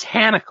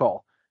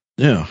puritanical.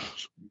 Yeah.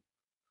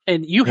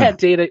 And you had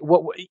data.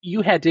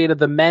 You had data?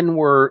 The men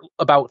were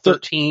about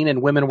 13,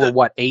 and women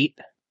were 8?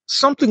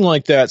 Something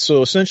like that.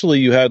 So essentially,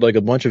 you had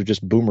a bunch of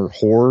just boomer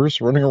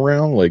whores running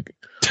around.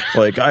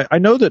 I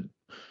know that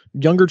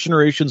younger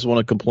generations want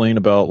to complain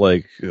about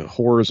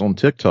whores on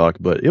TikTok,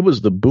 but it was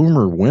the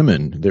boomer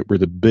women that were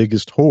the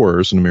biggest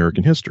whores in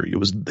American history. It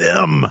was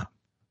them.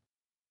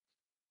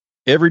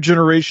 Every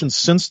generation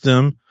since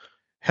them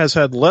has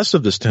had less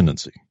of this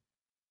tendency.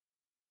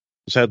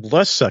 It's had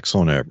less sex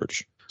on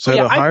average. It's had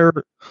a higher.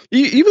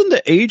 Even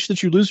the age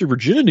that you lose your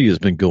virginity has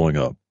been going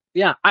up.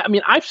 Yeah, I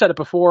mean, I've said it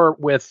before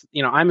with,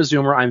 I'm a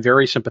Zoomer. I'm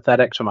very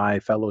sympathetic to my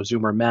fellow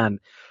Zoomer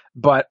men.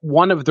 But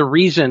one of the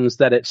reasons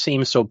that it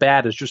seems so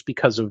bad is just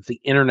because of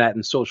the internet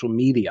and social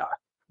media,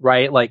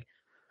 right?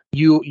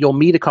 You'll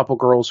meet a couple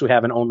girls who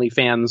have an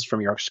OnlyFans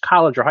from your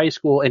college or high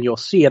school, and you'll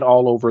see it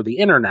all over the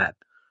internet.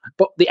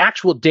 But the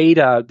actual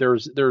data,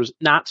 there's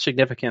not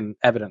significant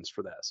evidence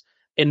for this.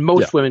 And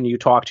most women you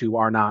talk to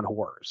are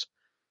non-whores.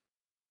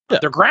 Yeah.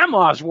 Their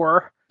grandmas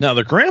were. Now,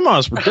 their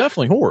grandmas were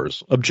definitely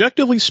whores.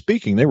 Objectively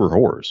speaking, they were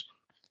whores.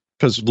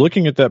 Because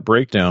looking at that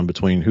breakdown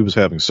between who was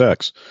having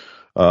sex,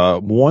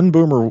 one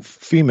boomer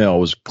female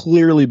was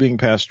clearly being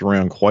passed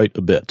around quite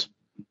a bit.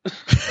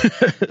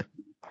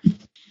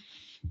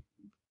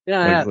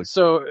 Yeah. Like,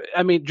 So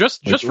I mean,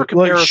 just for like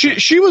comparison,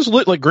 she was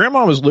like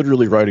grandma was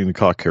literally riding the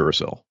cock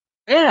carousel.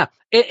 yeah.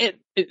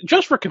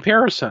 Just for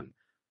comparison,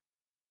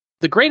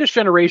 the Greatest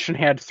Generation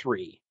had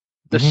 3.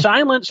 The Mhm.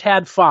 Silence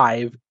had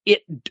 5.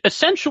 It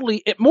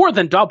more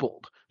than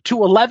doubled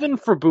to 11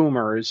 for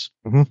Boomers.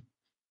 Mhm.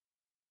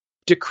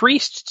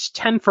 Decreased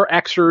 10 for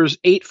Xers,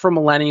 8 for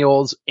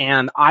Millennials,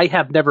 and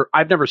I've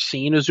never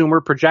seen a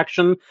Zoomer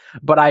projection,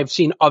 but I've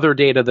seen other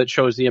data that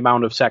shows the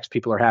amount of sex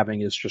people are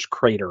having is just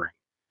cratering.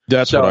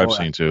 That's what I've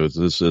seen too.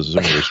 This is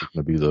Zoomers going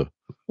to be the.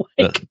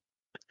 Like,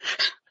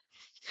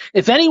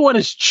 if anyone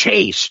is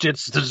chaste,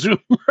 it's the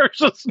Zoomers.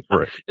 It's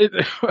not,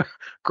 right.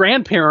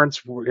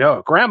 Grandparents,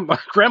 grandma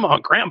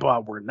and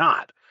grandpa were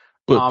not.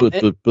 But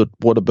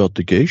what about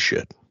the gay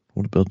shit?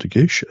 What about the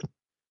gay shit?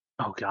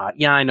 Oh God,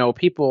 yeah, I know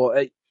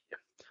people.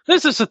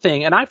 This is the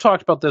thing, and I've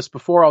talked about this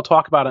before. I'll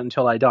talk about it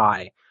until I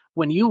die.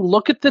 When you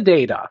look at the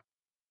data,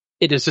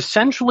 it is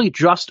essentially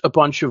just a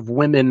bunch of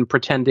women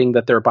pretending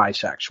that they're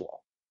bisexual.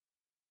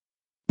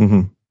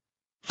 Mm-hmm.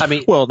 I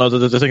mean, well, no,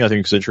 the thing I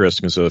think is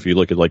interesting is if you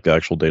look at like the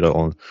actual data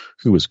on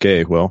who is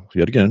gay, well,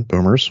 yet again,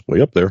 Boomers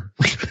way up there.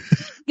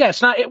 Yeah,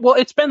 it's not.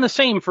 It's been the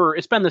same.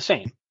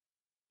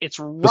 It's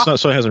not,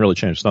 so it hasn't really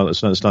changed.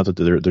 It's not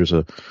that there's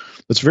a.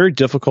 It's very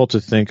difficult to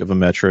think of a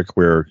metric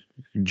where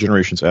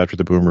generations after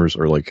the Boomers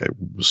are like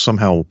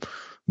somehow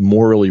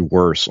morally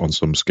worse on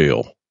some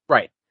scale.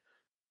 Right.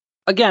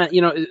 Again,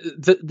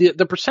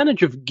 the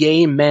percentage of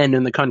gay men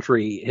in the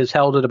country has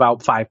held at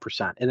about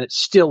 5%, and it's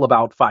still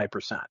about 5%.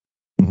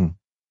 Mm-hmm.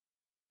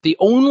 The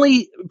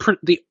only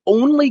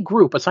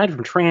group, aside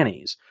from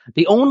trannies,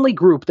 the only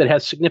group that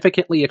has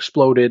significantly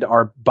exploded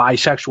are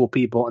bisexual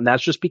people, and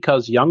that's just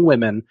because young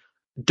women,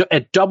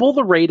 at double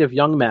the rate of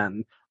young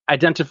men,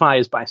 identify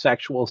as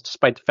bisexuals,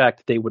 despite the fact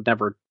that they would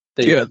never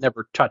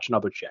touch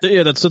another chick.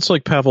 Yeah, that's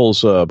like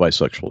Pavel's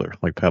bisexual there.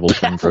 Like Pavel's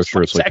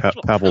grocer, it's like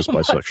Pavel's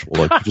bisexual.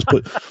 Like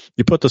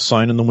you put the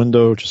sign in the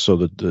window just so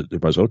that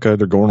everybody's okay.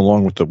 They're going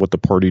along with what the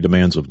party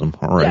demands of them.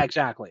 All right. Yeah,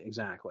 exactly.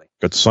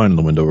 Got the sign in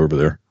the window over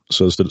there. It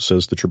says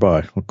that you're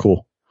bi. Oh,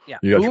 cool. Yeah.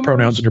 You got your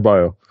pronouns in your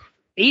bio.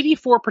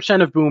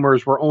 84% of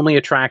Boomers were only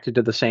attracted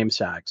to the same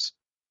sex.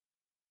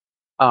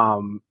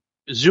 Zoomers,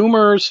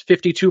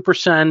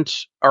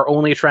 52% are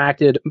only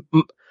attracted.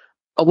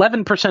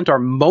 11% are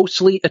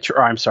mostly,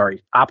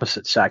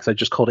 opposite sex. I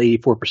just called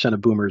 84%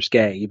 of Boomers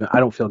gay. Even I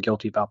don't feel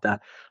guilty about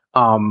that.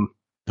 No,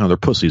 they're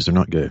pussies. They're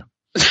not gay.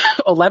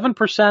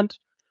 11%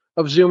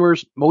 of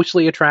Zoomers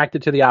mostly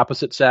attracted to the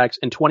opposite sex,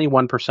 and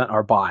 21%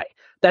 are bi.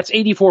 That's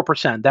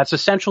 84%. That's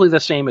essentially the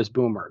same as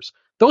Boomers.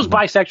 Those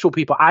bisexual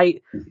people,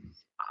 I'm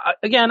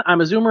a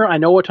Zoomer. I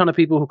know a ton of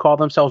people who call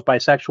themselves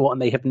bisexual,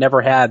 and they have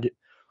never had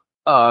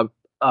a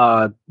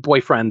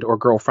boyfriend or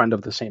girlfriend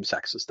of the same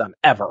sex as them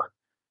ever.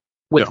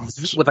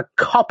 With a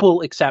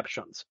couple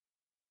exceptions.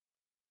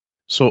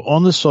 So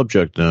on the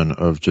subject then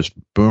of just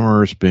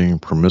Boomers being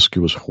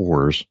promiscuous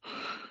whores,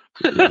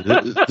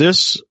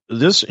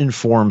 this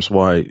informs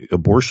why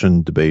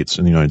abortion debates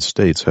in the United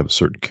States have a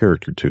certain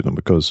character to them,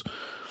 because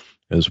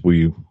as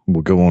we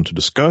will go on to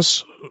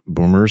discuss,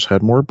 Boomers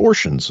had more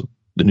abortions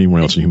than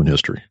anyone else in human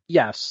history.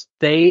 Yes,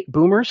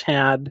 Boomers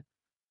had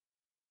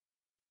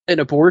an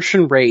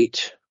abortion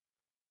rate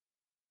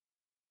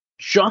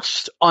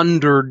just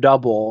under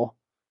double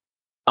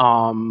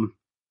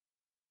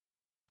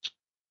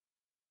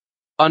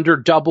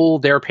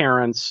their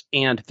parents,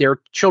 and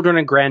their children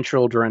and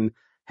grandchildren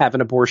have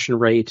an abortion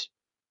rate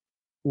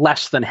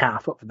less than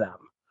half of them.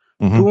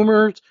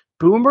 Mm-hmm.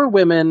 Boomer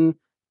women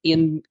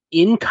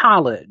in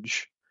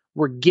college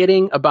were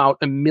getting about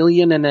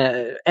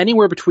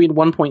anywhere between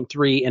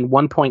 1.3 and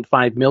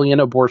 1.5 million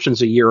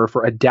abortions a year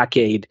for a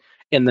decade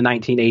in the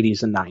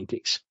 1980s and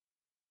 90s.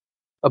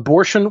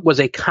 Abortion was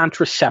a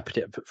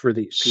contraceptive for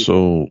these people.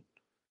 So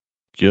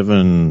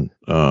given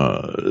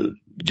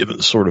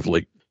sort of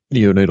like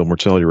neonatal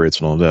mortality rates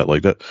and all of that,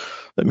 like that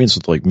means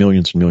that like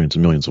millions and millions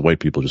and millions of white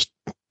people just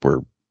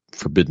were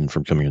forbidden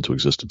from coming into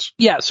existence.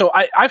 Yeah, so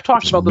I've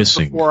talked about this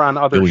before on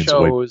other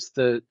shows.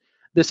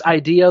 This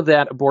idea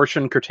that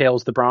abortion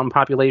curtails the brown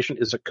population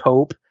is a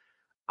cope.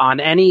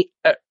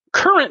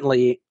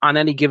 Currently on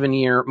any given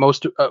year,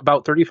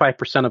 about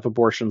 35% of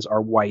abortions are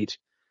white,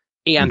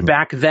 and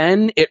back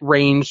then it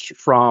ranged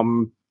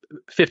from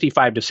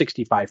 55 to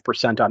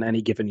 65% on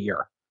any given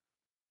year.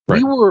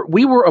 Right.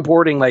 We were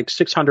aborting like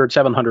 600,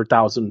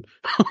 700,000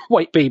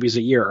 white babies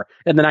a year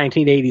in the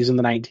 1980s and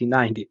the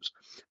 1990s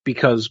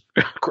because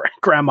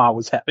grandma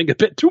was having a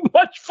bit too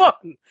much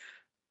fun.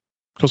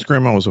 Because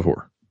grandma was a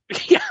whore.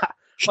 Yeah.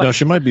 Now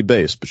she might be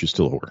based, but she's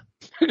still a whore.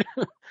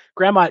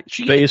 Grandma,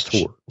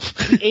 whore.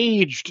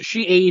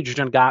 She aged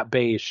and got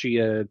based.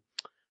 She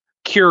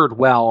cured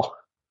well.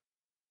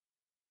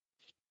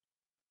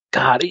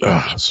 God.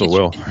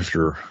 If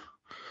you're.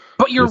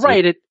 But you're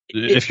right.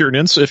 If you're an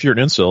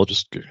incel,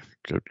 just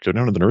go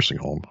down to the nursing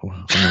home.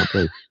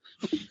 Okay.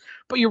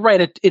 But you're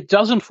right. It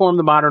does inform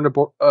the modern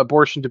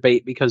abortion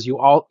debate, because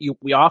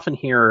we often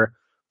hear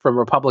from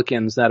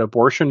Republicans that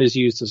abortion is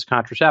used as a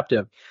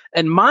contraceptive.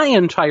 And my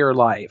entire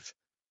life,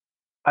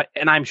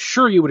 and I'm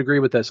sure you would agree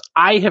with this,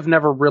 I have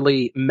never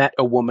really met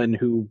a woman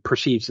who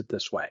perceives it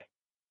this way.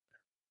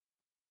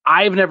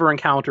 I've never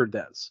encountered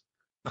this.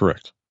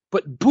 Correct.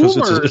 But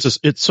boomers...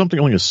 It's something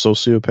only a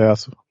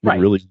sociopath would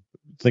really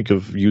think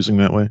of using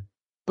that way.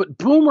 But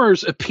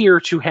boomers appear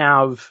to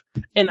have,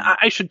 and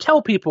I should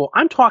tell people,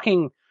 I'm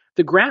talking,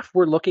 the graph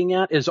we're looking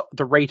at is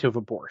the rate of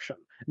abortion.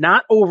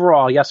 Not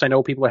overall, yes, I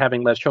know people are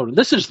having less children.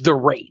 This is the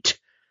rate.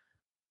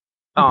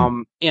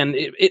 And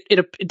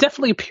it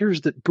definitely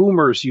appears that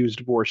boomers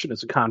used abortion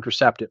as a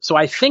contraceptive. So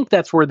I think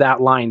that's where that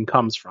line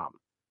comes from.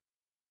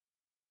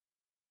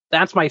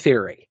 That's my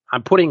theory.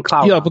 I'm putting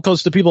clout. Yeah,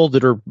 because the people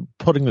that are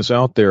putting this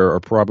out there are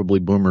probably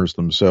boomers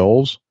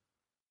themselves.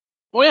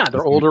 Well, yeah,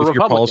 they're older Republicans. Your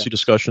Republicans. policy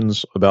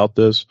discussions about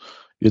this,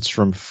 it's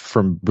from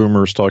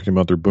boomers talking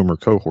about their boomer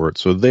cohort.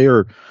 So they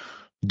are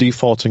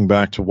defaulting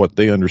back to what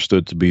they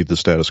understood to be the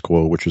status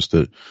quo, which is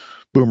that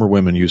boomer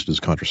women used as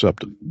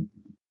contraceptive.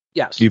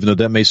 Yes. Even though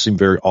that may seem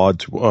very odd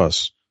to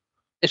us.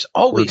 It's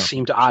always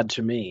seemed odd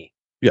to me.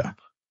 Yeah.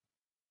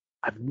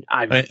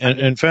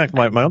 In fact,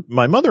 my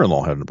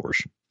mother-in-law had an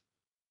abortion.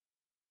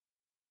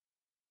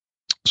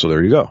 So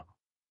there you go.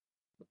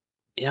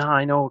 Yeah,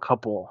 I know a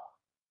couple.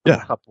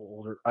 Yeah. A couple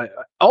older.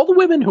 All the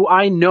women who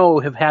I know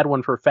have had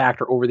one for a fact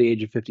are over the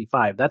age of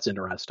 55. That's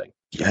interesting.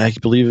 Yeah, I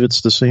believe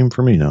it's the same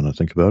for me now that I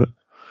think about it.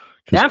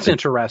 That's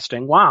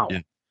interesting. Wow.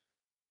 Yeah.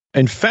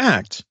 In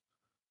fact,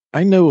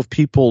 I know of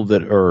people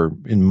that are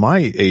in my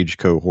age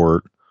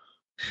cohort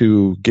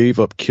who gave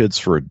up kids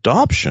for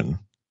adoption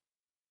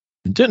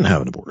and didn't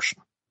have an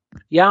abortion.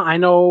 Yeah, I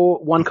know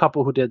one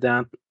couple who did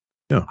that.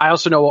 Yeah. I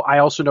also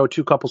know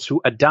two couples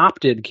who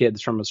adopted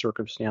kids from a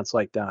circumstance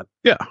like that.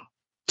 Yeah.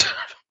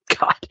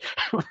 God,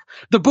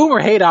 the boomer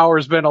hate hour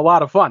has been a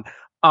lot of fun.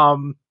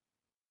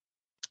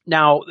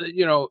 Now,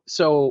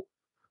 so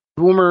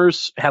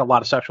boomers had a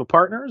lot of sexual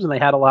partners and they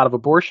had a lot of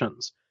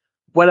abortions.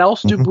 What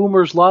else do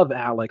boomers love,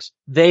 Alex?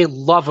 They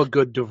love a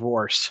good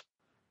divorce.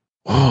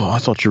 Oh, I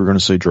thought you were going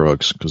to say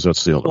drugs, because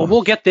that's the other one.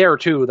 We'll get there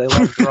too. They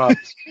love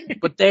drugs,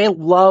 but they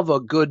love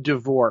a good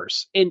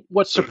divorce. And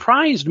what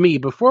surprised me,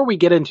 before we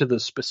get into the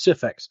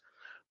specifics,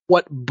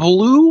 what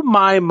blew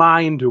my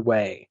mind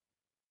away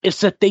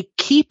is that they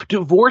keep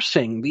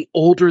divorcing the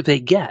older they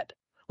get.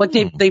 Like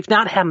they've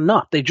not had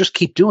enough. They just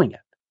keep doing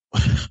it.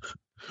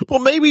 Well,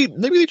 maybe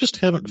they just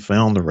haven't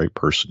found the right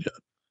person yet.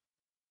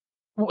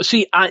 Well,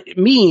 see, I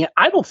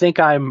don't think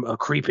I'm a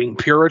creeping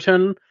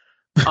Puritan.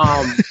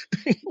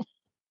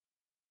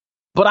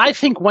 But I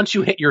think once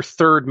you hit your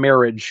third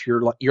marriage,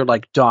 you're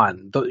like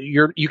done.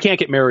 You can't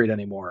get married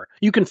anymore.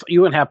 You can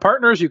have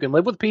partners, you can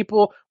live with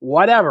people,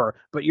 whatever,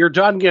 but you're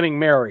done getting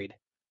married.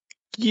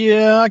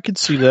 Yeah, I could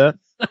see that.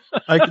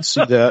 I could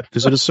see that,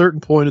 because at a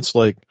certain point, it's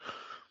like,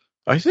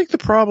 I think the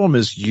problem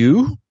is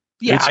you.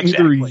 Yeah, it's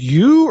exactly. Either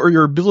you or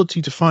your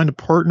ability to find a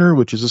partner,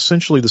 which is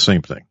essentially the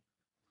same thing.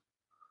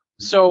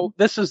 So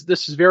this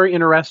is very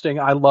interesting.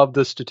 I love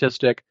this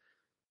statistic.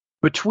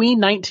 Between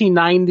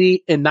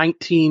 1990 and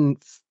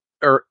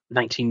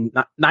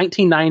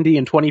 1990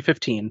 and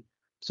 2015,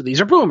 so these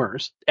are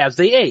boomers, as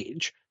they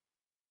age,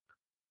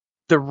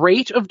 the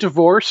rate of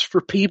divorce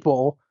for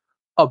people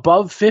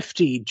above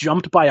 50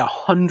 jumped by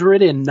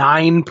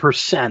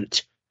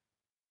 109%.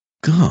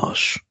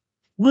 Gosh,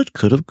 what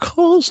could have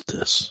caused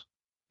this?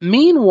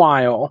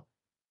 Meanwhile,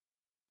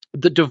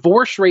 the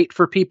divorce rate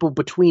for people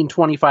between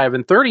 25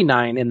 and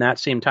 39 in that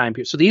same time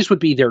period, so these would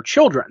be their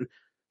children.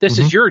 This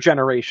is your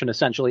generation,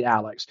 essentially,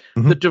 Alex.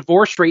 The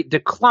divorce rate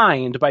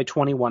declined by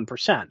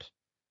 21%.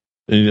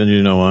 And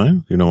you know why?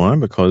 You know why?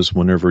 Because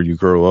whenever you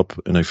grow up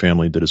in a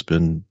family that has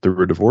been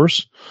through a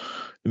divorce,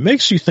 it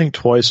makes you think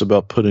twice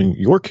about putting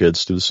your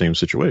kids through the same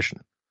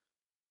situation.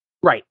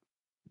 Right.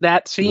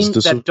 That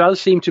does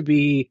seem to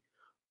be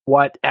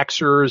what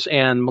Xers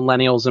and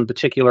millennials in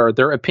particular,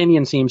 their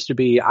opinion seems to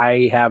be,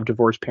 I have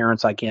divorced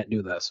parents, I can't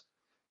do this.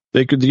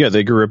 They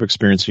grew up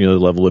experiencing a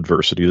level of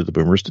adversity that the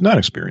boomers did not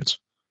experience.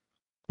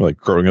 Like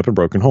growing up in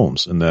broken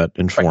homes, and that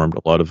informed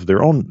a lot of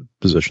their own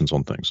positions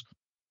on things.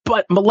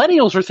 But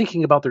millennials are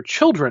thinking about their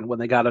children when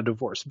they got a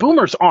divorce.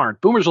 Boomers aren't.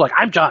 Boomers are like,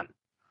 I'm done.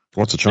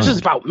 What's a child? This is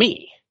about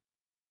me.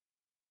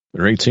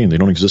 They're 18. They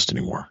don't exist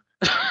anymore.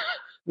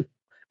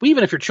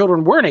 Even if your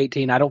children weren't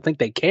 18, I don't think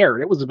they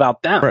cared. It was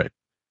about them.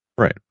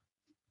 Right.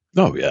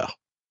 Oh, yeah.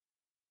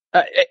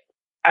 I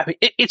mean,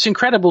 it's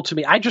incredible to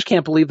me. I just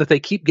can't believe that they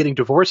keep getting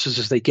divorces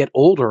as they get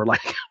older.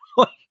 Like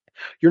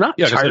you're not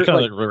tired.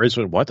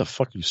 Why the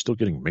fuck are you still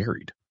getting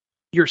married?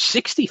 You're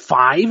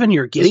 65 and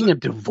you're getting a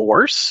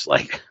divorce?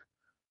 Like,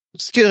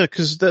 yeah,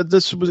 because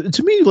that's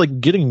to me,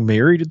 like, getting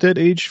married at that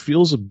age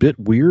feels a bit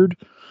weird.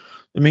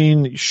 I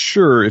mean,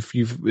 sure, if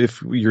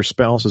your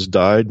spouse has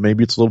died,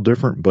 maybe it's a little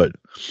different, but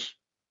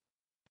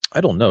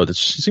I don't know. That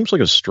seems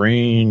like a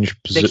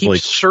strange position. They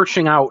keep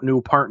searching out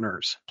new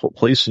partners.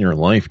 Place in your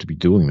life to be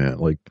doing that.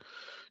 Like,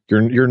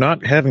 you're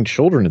not having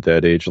children at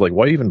that age. Like,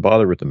 why even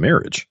bother with the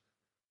marriage?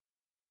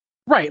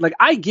 Right. Like,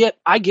 I get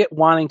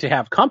wanting to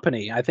have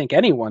company. I think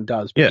anyone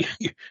does. But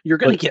you're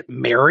going to get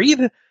married?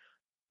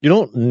 You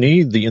don't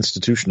need the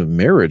institution of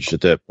marriage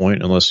at that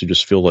point unless you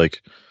just feel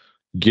like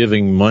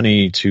giving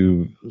money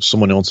to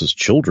someone else's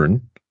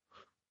children.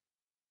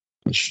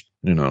 Which,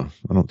 I don't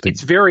think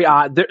it's very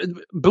odd.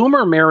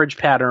 Boomer marriage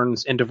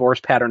patterns and divorce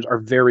patterns are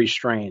very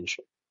strange.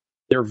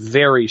 They're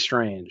very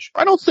strange.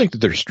 I don't think that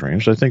they're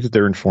strange. I think that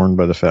they're informed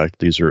by the fact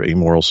that these are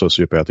amoral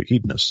sociopathic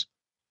hedonists.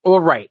 Well,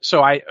 right.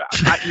 So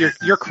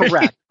you're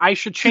correct. I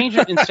should change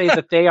it and say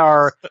that they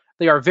are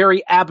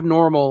very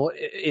abnormal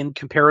in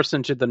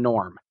comparison to the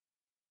norm.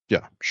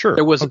 Yeah, sure.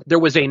 There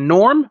was a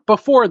norm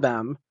before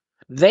them.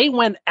 They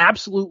went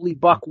absolutely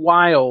buck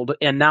wild,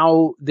 and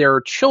now their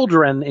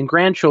children and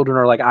grandchildren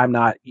are like, I'm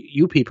not.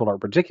 You people are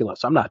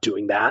ridiculous. I'm not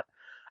doing that.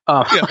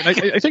 Yeah,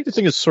 I think the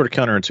thing is sort of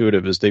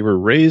counterintuitive is they were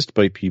raised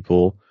by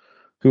people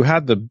who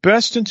had the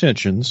best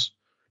intentions,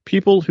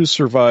 people who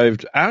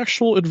survived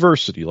actual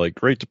adversity like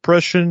Great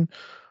Depression,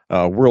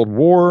 World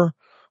War,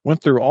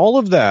 went through all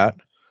of that.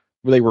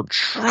 They were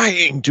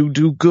trying to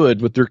do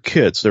good with their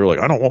kids. They were like,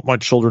 I don't want my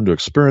children to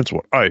experience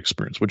what I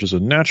experienced, which is a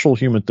natural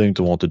human thing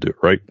to want to do,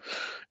 right?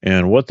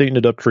 And what they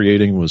ended up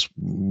creating was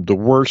the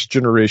worst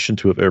generation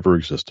to have ever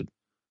existed.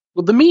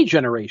 Well, the me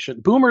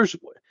generation, boomers,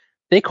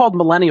 they called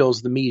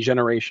millennials the me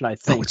generation, I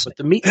think. But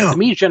the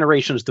me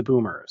generation is the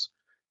boomers.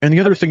 And the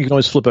other thing you can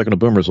always flip back into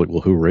boomers, like,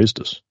 well, who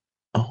raised us?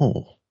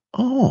 Oh.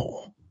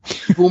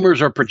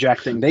 Boomers are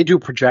projecting. They do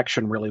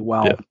projection really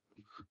well. Yeah.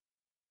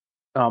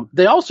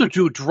 They also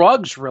do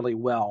drugs really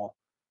well.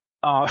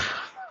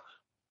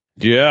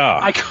 Yeah.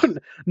 I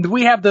couldn't.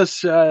 We have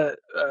this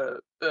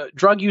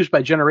drug use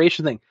by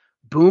generation thing.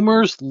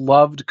 Boomers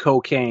loved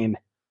cocaine.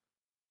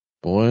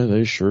 Boy,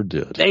 they sure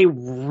did. They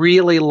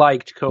really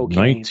liked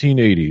cocaine.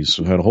 1980s.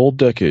 We had a whole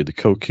decade, the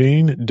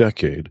cocaine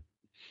decade.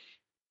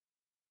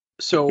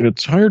 So an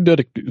entire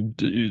decade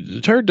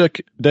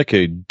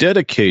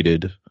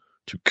dedicated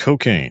to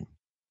cocaine.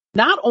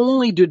 Not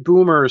only did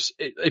boomers,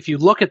 if you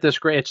look at this,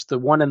 it's the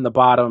one in the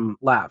bottom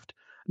left.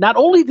 Not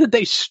only did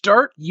they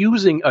start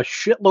using a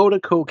shitload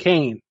of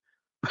cocaine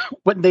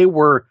when they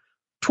were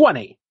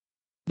 20,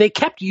 they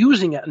kept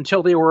using it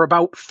until they were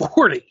about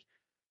 40.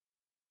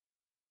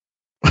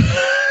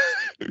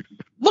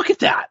 Look at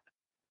that.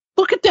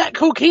 Look at that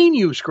cocaine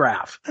use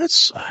graph.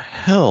 That's a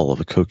hell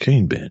of a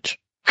cocaine binge.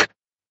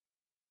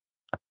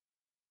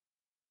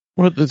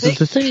 Well, the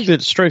thing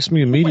that strikes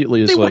me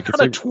immediately is like, if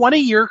on a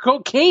 20-year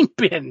cocaine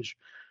binge.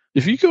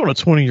 If you go on a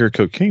 20-year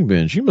cocaine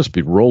binge, you must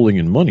be rolling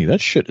in money.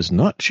 That shit is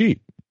not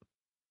cheap.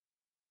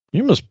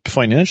 You must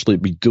financially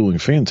be doing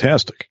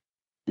fantastic.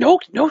 No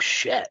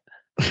shit.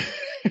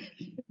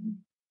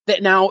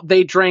 Now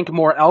they drank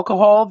more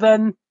alcohol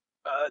than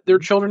their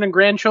children and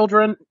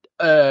grandchildren.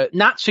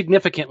 Not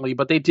significantly,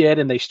 but they did,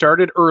 and they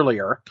started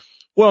earlier.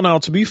 Well, now,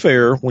 to be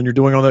fair, when you're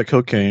doing all that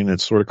cocaine,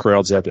 it sort of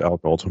crowds out the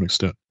alcohol to an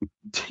extent.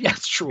 Yeah,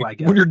 that's true, I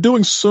guess. When you're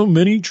doing so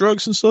many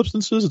drugs and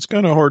substances, it's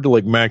kind of hard to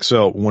like max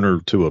out one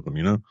or two of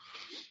them,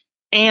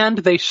 And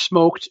they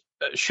smoked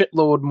a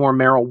shitload more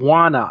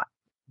marijuana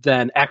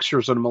than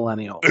Xers and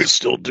millennials. They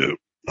still do.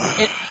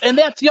 and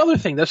that's the other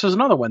thing. This is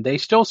another one. They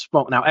still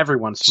smoke. Now,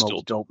 everyone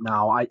smokes dope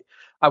now.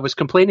 I was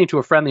complaining to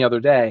a friend the other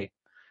day.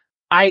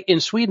 In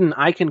Sweden,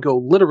 I can go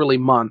literally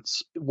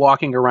months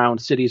walking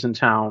around cities and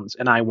towns,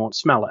 and I won't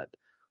smell it.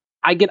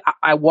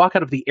 I walk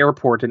out of the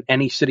airport in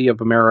any city of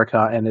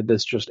America, and it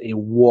is just a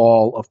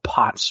wall of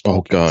pot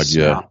smoke. Oh God,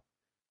 yeah.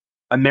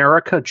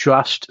 America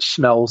just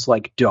smells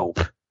like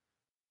dope.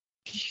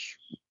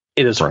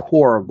 It is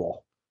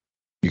horrible.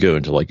 You go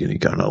into like any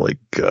kind of like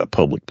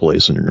public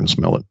place, and you're going to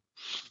smell it.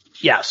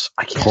 Yes,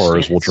 I can't.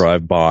 Cars will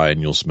drive by,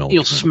 and you'll smell it.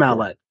 You'll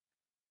smell it.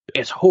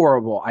 It's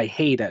horrible. I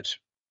hate it.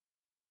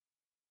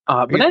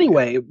 But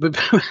anyway,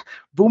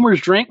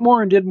 boomers drank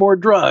more and did more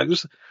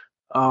drugs.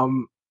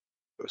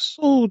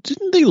 So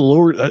didn't they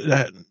lower?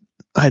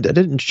 I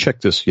didn't check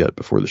this yet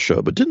before the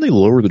show, but didn't they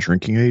lower the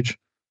drinking age?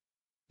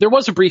 There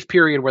was a brief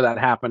period where that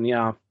happened.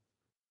 Yeah.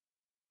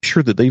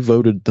 Sure that they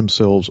voted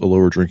themselves a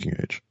lower drinking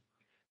age.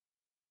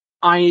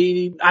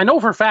 I know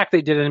for a fact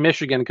they did it in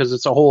Michigan because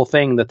it's a whole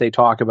thing that they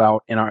talk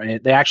about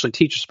they actually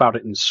teach us about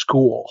it in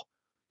school.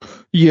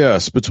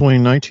 Yes,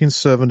 between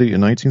 1970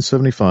 and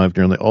 1975,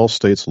 nearly all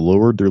states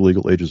lowered their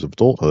legal ages of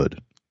adulthood,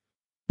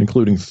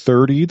 including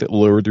 30 that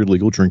lowered their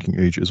legal drinking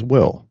age as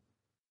well.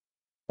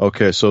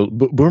 Okay, so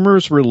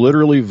boomers were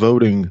literally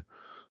voting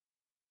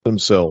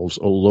themselves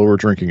a lower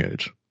drinking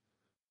age,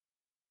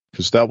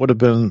 because that would have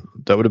been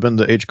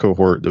the age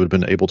cohort that would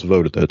have been able to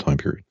vote at that time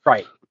period.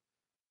 Right.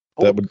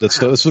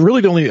 That's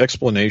really the only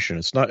explanation.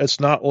 It's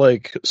not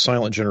like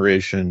Silent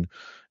Generation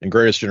and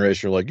Greatest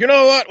Generation are like, you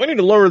know what, we need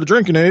to lower the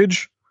drinking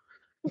age.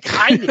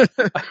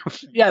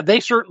 Yeah,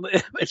 it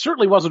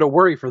certainly wasn't a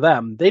worry for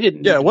them. They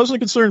didn't. Yeah, it wasn't a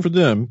concern for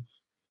them.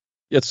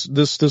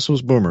 This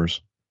was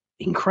boomers.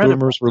 Incredible.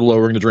 Boomers were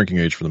lowering the drinking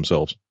age for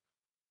themselves.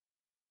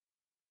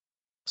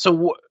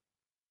 So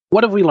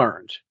what have we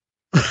learned?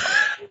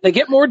 They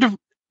get more.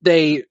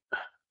 They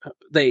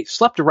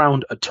slept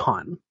around a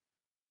ton.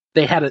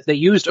 They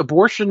used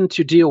abortion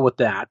to deal with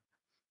that.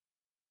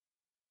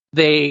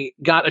 They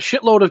got a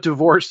shitload of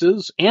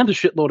divorces and a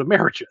shitload of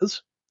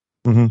marriages.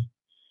 Mm-hmm.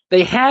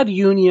 They had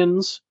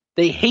unions.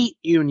 They hate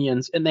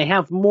unions, and they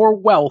have more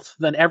wealth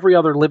than every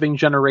other living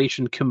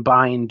generation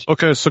combined.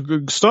 Okay, so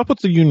stop with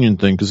the union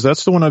thing, because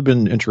that's the one I've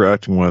been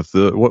interacting with.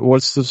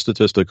 What's the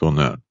statistic on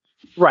that?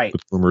 Right.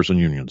 With boomers and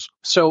unions.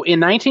 So in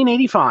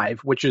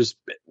 1985, which is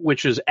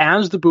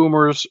as the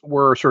boomers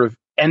were sort of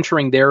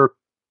entering their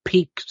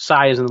peak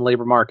size in the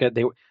labor market,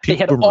 they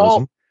had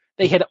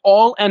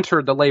all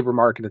entered the labor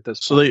market at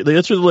this point. So they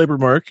entered the labor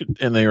market,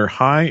 and they are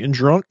high and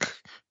drunk,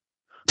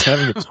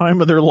 having the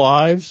time of their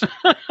lives,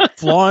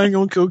 flying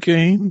on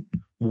cocaine,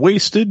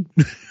 wasted.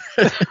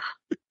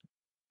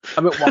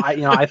 I mean,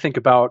 I think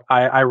about,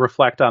 I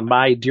reflect on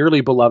my dearly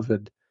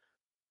beloved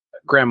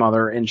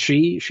grandmother, and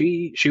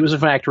she was a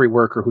factory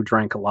worker who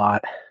drank a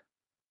lot.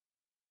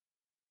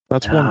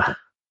 That's wonderful.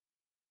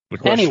 The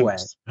question Anyway,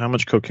 is, how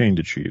much cocaine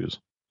did she use?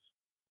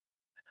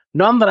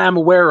 None that I'm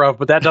aware of,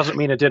 but that doesn't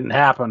mean it didn't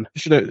happen.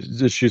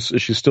 Is she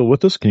still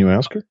with us? Can you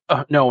ask her?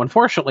 No,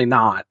 unfortunately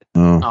not.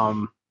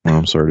 Oh,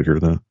 I'm sorry to hear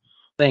that.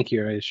 Thank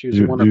you. She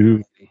was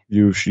wonderful.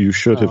 You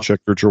should have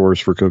checked her drawers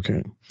for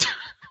cocaine.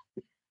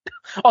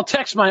 I'll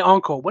text my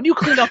uncle. When you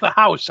cleaned up the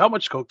house, how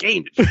much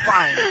cocaine did you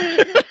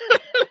find?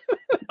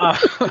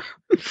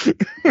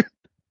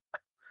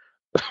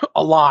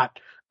 A lot.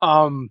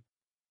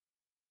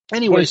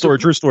 Anyway,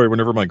 true story.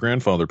 Whenever my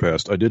grandfather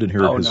passed, I did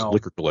inherit his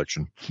liquor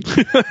collection,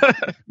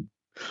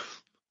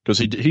 because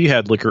he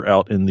had liquor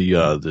out in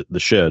the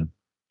shed,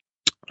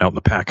 out in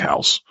the pack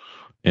house,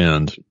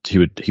 and he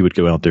would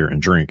go out there and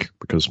drink,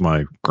 because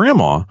my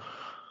grandma,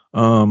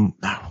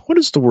 what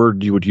is the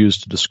word you would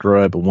use to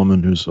describe a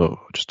woman who's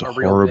just a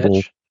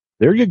horrible?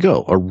 There you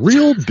go, a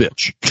real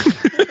bitch.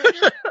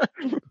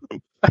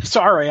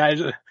 Sorry,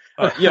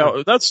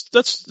 yeah,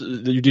 that's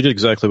you did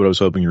exactly what I was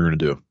hoping you were going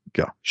to do.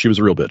 Yeah, she was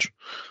a real bitch.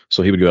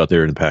 So he would go out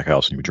there in the pack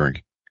house and he would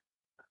drink.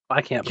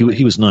 I can't.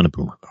 He was not a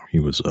boomer though. He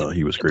was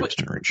greatest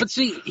generation. But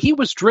see, he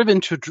was driven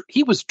to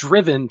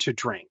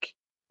drink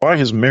by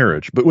his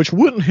marriage, but which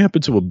wouldn't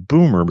happen to a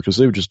boomer because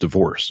they would just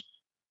divorce.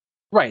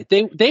 Right.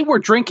 They were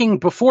drinking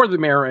before the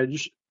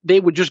marriage. They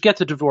would just get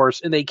the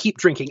divorce and they keep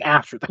drinking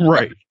after that.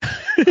 Right.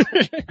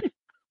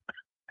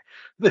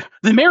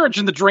 The marriage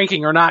and the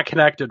drinking are not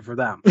connected for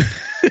them.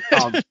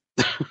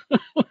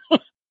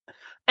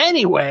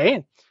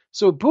 Anyway,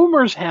 so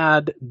boomers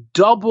had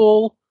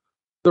double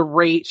the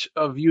rate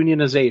of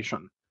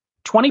unionization.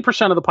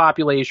 20% of the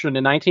population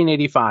in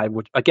 1985,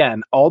 which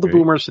again, all the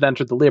boomers had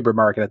entered the labor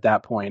market at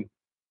that point,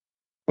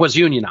 was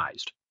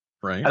unionized.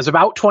 Right. As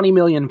about 20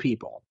 million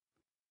people,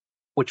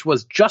 which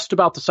was just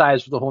about the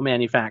size of the whole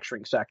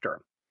manufacturing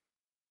sector.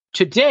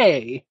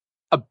 Today,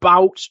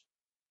 about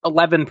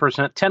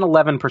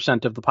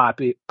 11% of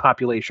the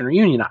population are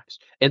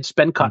unionized. It's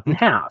been cut in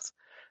half.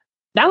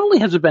 Not only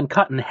has it been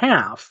cut in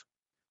half,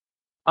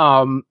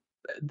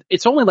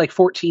 it's only like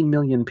 14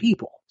 million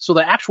people. So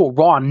the actual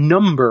raw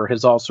number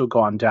has also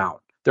gone down.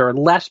 There are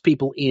less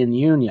people in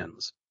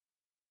unions.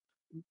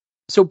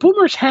 So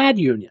boomers had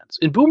unions,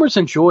 and boomers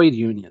enjoyed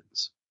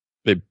unions.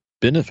 They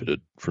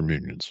benefited from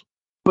unions.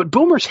 But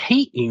boomers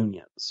hate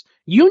unions.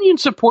 Union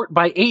support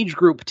by age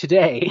group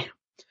today,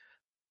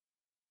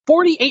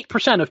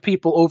 48% of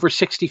people over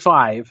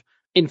 65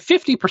 and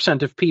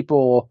 50% of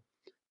people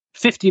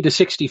 50 to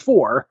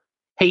 64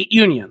 hate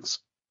unions.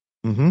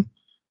 Mm-hmm.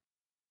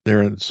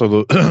 So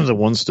the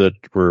ones that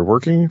were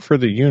working for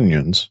the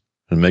unions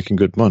and making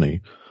good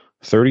money,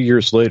 30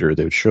 years later,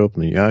 they would show up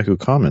in the Yahoo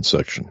comment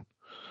section.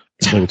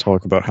 They would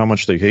talk about how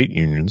much they hate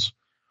unions.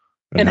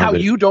 And how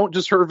you don't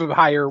deserve a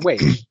higher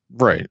wage.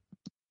 Right.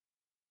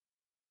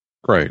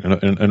 Right.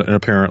 And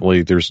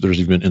apparently there's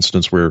even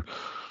incidents where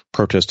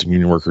protesting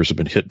union workers have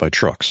been hit by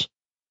trucks.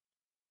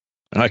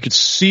 And I could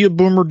see a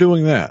boomer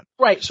doing that.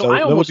 Right. So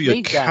I almost that would be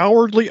a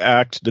cowardly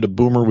act that a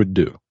boomer would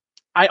do.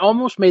 I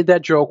almost made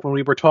that joke when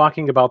we were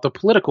talking about the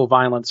political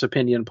violence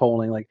opinion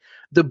polling. Like,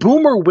 the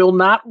boomer will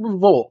not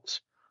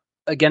revolt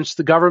against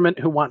the government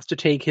who wants to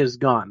take his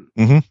gun,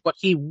 but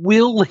he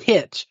will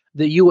hit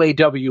the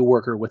UAW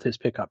worker with his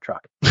pickup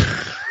truck.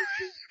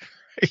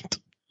 Right.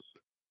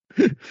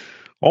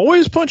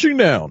 Always punching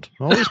down.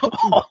 Always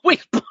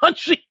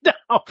punching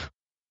down.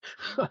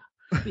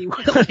 He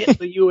will hit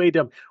the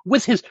UAW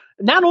with his,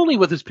 not only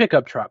with his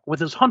pickup truck,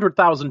 with his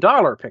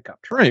 $100,000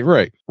 pickup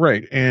truck.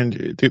 Right.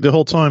 And the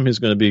whole time he's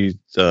going to be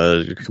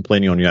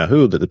complaining on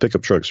Yahoo that the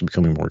pickup trucks are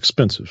becoming more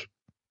expensive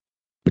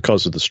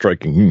because of the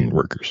striking union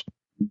workers.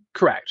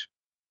 Correct.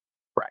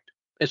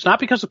 It's not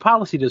because of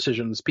policy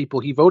decisions people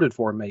he voted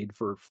for made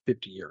for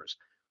 50 years.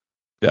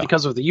 Yeah.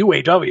 Because of the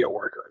UAW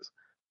workers.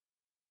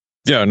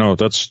 Yeah, no,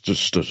 that's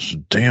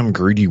just damn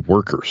greedy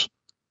workers.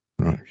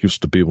 I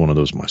used to be one of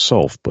those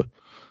myself, but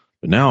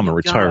now I'm a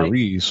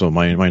retiree, so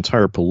my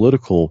entire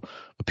political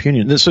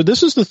opinion. So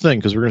this is the thing,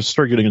 because we're going to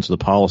start getting into the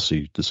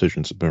policy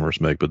decisions that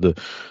boomers make. But the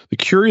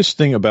curious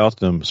thing about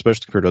them,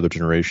 especially compared to other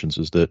generations,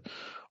 is that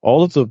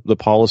all of the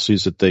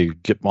policies that they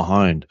get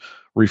behind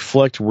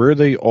reflect where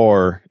they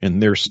are in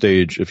their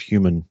stage of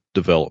human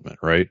development,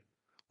 right?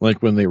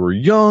 Like when they were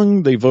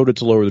young, they voted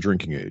to lower the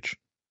drinking age.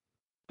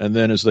 And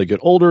then as they get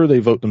older, they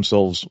vote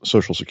themselves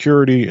Social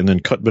Security and then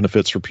cut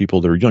benefits for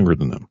people that are younger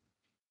than them.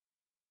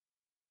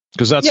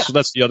 Because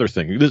that's the other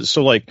thing.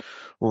 So like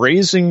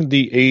raising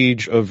the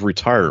age of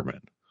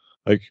retirement.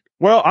 Like,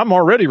 well, I'm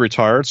already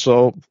retired,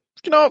 so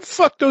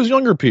fuck those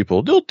younger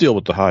people. They'll deal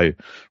with the high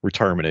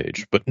retirement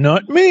age, but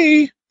not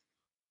me.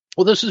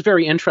 Well, this is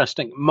very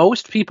interesting.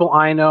 Most people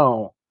I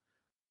know,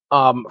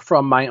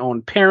 from my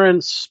own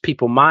parents,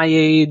 people my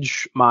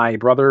age, my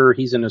brother,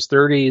 he's in his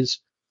 30s.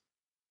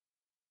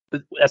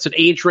 That's an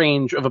age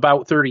range of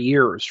about 30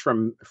 years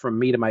from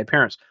me to my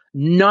parents.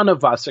 None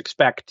of us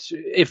expect,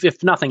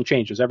 if nothing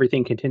changes,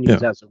 everything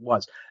continues as it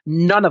was.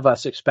 None of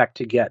us expect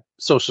to get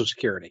Social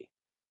Security.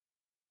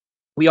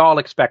 We all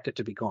expect it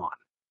to be gone.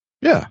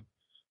 Yeah.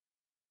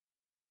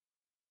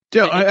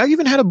 Yeah, I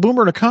even had a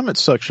boomer in a comment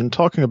section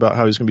talking about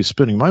how he's going to be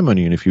spending my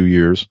money in a few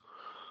years.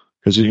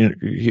 Because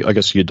I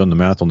guess he had done the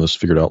math on this,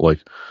 figured out like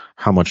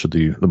how much of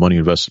the money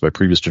invested by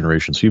previous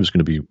generations he was going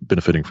to be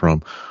benefiting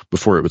from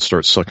before it would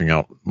start sucking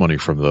out money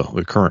from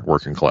the current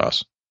working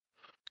class.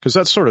 Because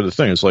that's sort of the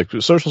thing. It's like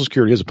Social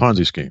Security is a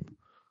Ponzi scheme.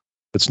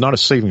 It's not a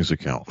savings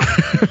account.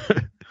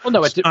 Well,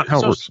 no, it's not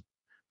how it works.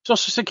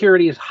 Social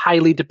Security is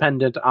highly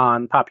dependent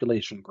on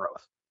population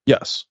growth.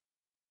 Yes.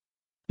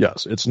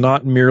 It's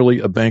not merely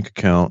a bank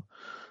account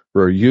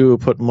where you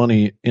put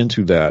money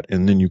into that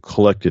and then you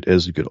collect it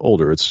as you get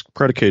older. It's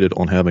predicated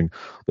on having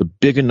a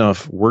big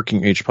enough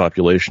working age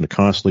population to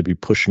constantly be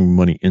pushing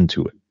money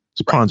into it.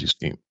 It's a Ponzi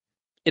scheme.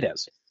 It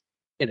is.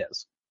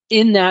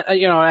 In that,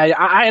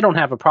 I don't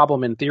have a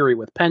problem in theory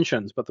with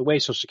pensions, but the way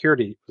Social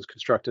Security was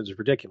constructed is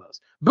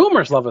ridiculous.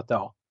 Boomers love it,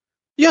 though.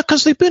 Yeah,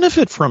 because they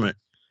benefit from it.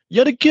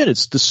 Yet again,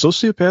 it's the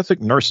sociopathic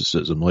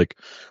narcissism. Like,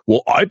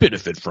 well, I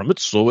benefit from it,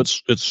 so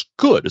it's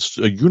good. It's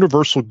a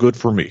universal good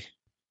for me.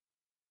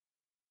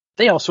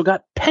 They also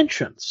got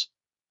pensions.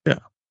 Yeah.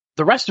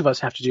 The rest of us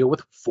have to deal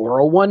with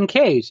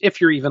 401ks,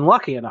 if you're even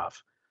lucky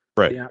enough.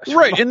 Right. Yeah.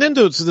 Right. And then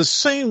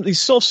these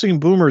self-same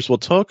boomers will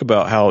talk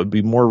about how it'd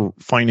be more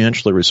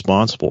financially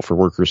responsible for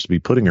workers to be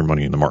putting their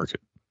money in the market.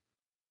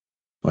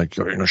 Like,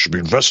 I should be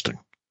investing.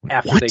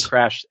 After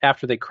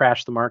they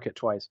crash the market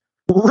twice.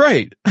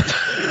 Right.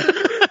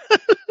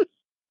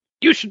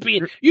 You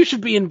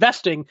should be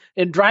investing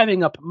in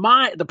driving up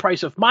the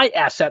price of my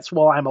assets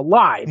while I'm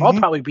alive. Mm-hmm. I'll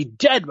probably be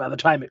dead by the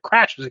time it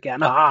crashes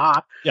again.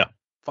 Yeah.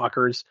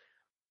 Fuckers.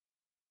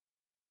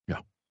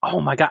 Yeah.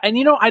 Oh my God. And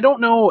I don't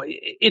know.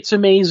 It's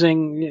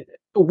amazing.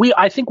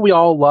 I think we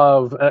all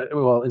love,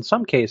 in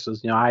some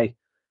cases,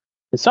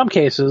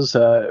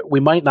 we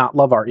might not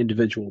love our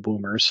individual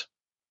boomers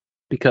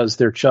because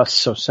they're just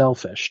so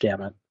selfish,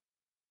 damn it.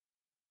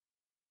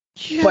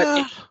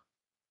 Yeah.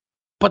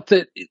 But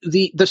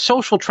the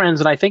social trends,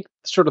 and I think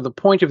sort of the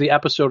point of the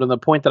episode and the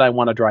point that I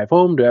want to drive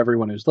home to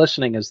everyone who's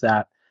listening is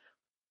that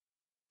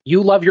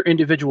you love your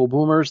individual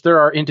boomers. There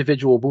are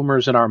individual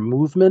boomers in our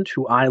movement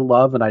who I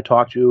love and I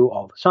talk to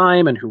all the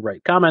time and who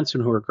write comments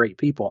and who are great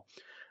people.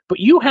 But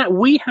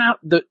we have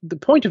the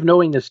point of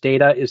knowing this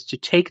data is to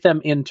take them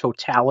in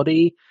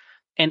totality.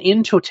 And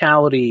in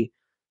totality,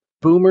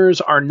 boomers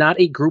are not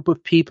a group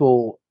of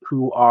people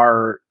who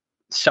are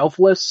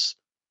selfless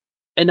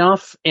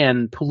enough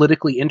and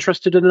politically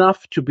interested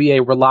enough to be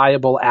a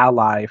reliable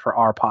ally for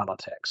our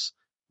politics.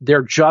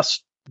 They're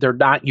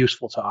not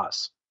useful to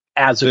us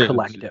as a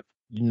collective.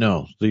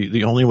 No,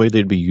 the only way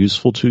they'd be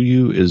useful to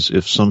you is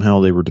if somehow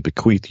they were to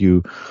bequeath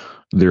you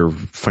their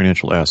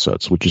financial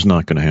assets, which is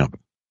not going to happen.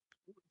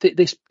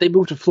 They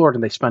move to Florida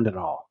and they spend it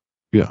all.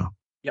 Yeah.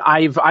 Yeah,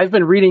 I've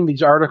been reading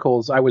these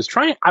articles. I was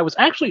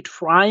actually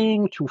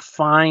trying to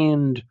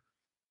find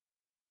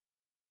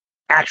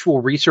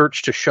actual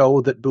research to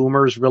show that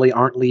boomers really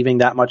aren't leaving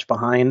that much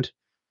behind.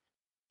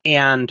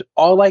 And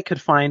all I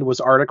could find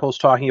was articles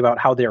talking about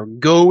how they're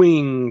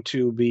going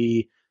to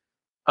be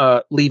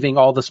leaving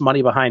all this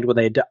money behind when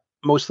they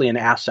mostly in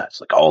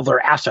assets. Like all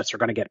their assets are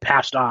going to get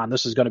passed on.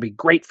 This is going to be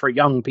great for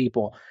young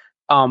people.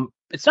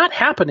 It's not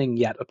happening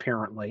yet,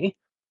 apparently.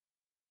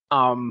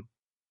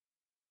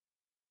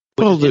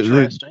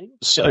 Interesting.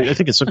 I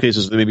think in some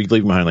cases they may be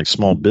leaving behind like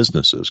small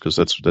businesses because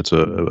that's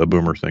a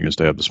boomer thing is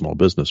to have the small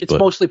business. It's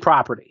mostly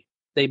property.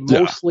 They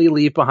mostly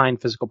leave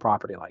behind physical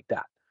property like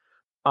that.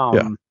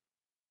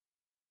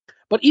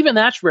 But even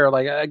that's rare.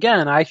 Like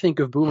again, I think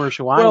of boomers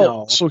who I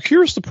know. So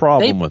here's the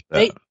problem with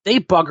that. They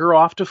bugger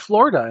off to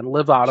Florida and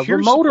live out of a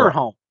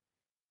motorhome.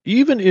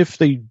 Even if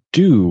they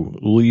do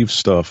leave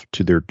stuff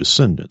to their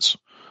descendants,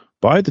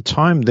 by the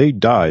time they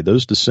die,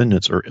 those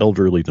descendants are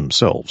elderly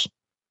themselves.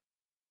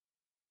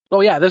 Oh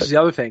yeah, this is the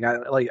other thing.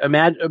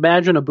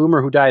 Imagine a boomer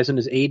who dies in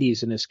his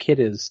 80s and his kid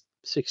is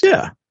 60.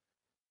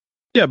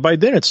 Yeah. By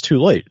then it's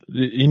too late.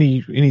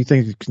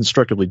 Anything you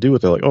constructively do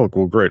with it, like, oh,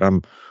 well, great.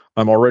 I'm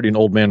already an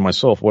old man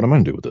myself. What am I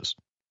going to do with this?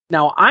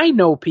 Now I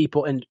know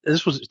people, and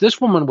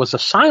this woman was a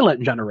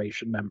Silent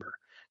Generation member.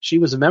 She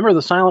was a member of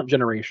the Silent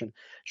Generation.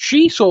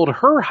 She sold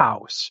her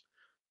house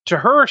to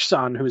her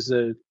son, who's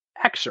an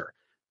Xer,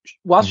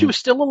 while she was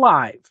still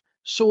alive.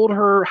 Sold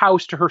her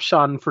house to her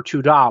son for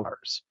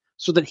 $2.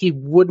 So that he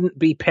wouldn't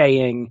be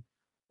paying.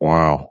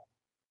 Wow.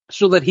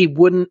 So that he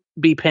wouldn't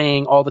be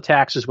paying all the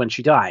taxes when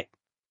she died.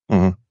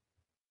 Mm-hmm.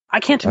 I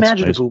can't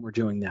imagine a boomer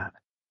doing that.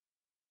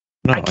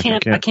 No, I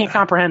can't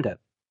comprehend it.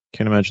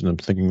 Can't imagine them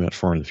thinking that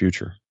far in the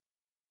future.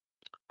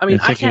 I mean,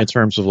 and thinking in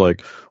terms of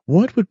like,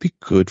 what would be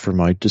good for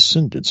my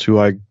descendants, who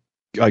I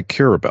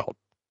care about.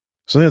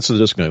 So that's the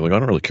disconnect. Like, I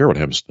don't really care what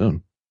happens to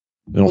them.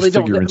 They don't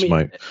figure into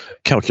my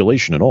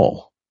calculation at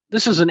all.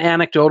 This is an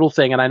anecdotal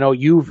thing, and I know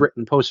you've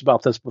written posts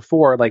about this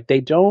before. Like,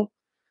 they don't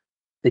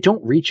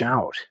reach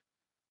out.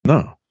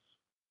 No.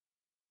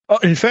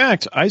 In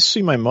fact, I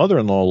see my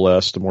mother-in-law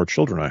less the more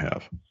children I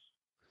have.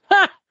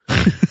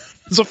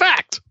 It's a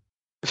fact.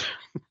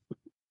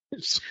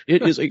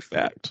 It is a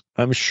fact.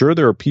 I'm sure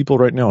there are people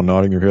right now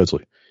nodding their heads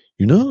like,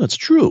 that's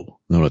true.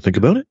 Now that I think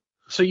about it.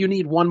 So you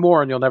need one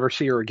more and you'll never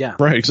see her again.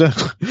 Right,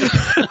 exactly.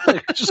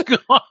 Just go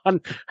on.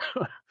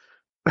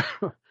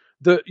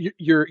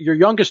 Your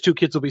youngest two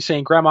kids will be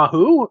saying, Grandma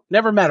who?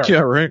 Never met her. Yeah,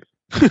 right.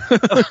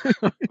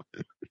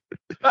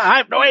 I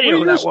have no idea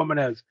who that woman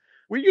is.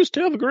 We used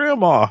to have a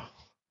grandma.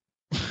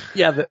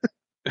 Yeah,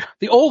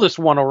 the oldest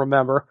one will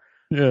remember.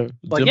 Yeah.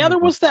 Like, there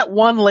was that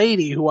one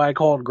lady who I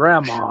called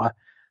Grandma.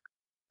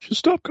 She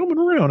stopped coming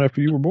around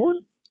after you were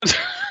born.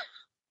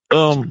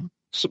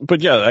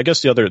 But yeah, I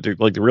guess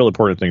the real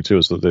important thing too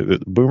is that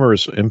the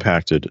boomers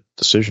impacted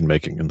decision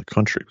making in the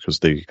country because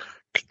they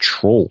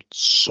controlled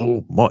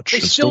so much. They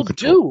still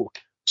do.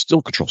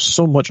 Still control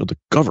so much of the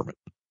government.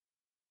 I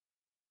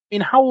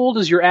mean, how old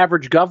is your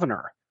average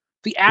governor?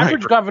 The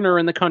average governor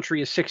in the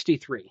country is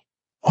 63.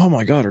 Oh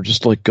my God, or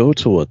just like go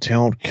to a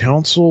town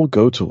council,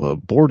 go to a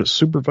board of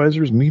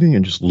supervisors meeting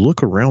and just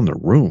look around the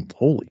room.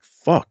 Holy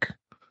fuck.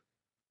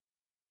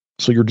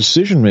 So your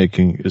decision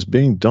making is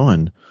being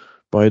done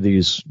by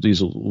these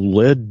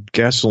lead,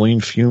 gasoline,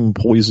 fume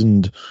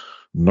poisoned,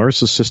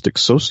 narcissistic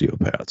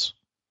sociopaths.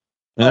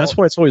 And that's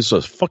why it's always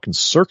a fucking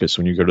circus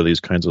when you go to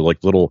these kinds of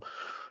like little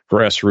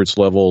grassroots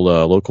level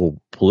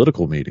local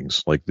political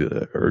meetings, like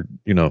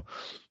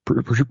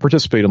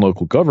participate in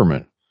local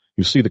government.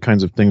 You see the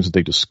kinds of things that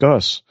they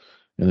discuss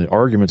and the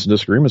arguments and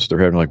disagreements they're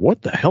having. Like,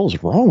 what the hell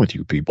is wrong with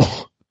you people?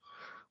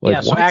 Like,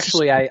 yeah, so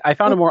actually I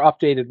found a more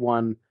updated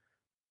one.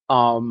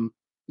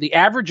 The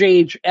average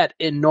age at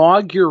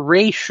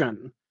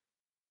inauguration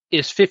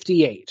is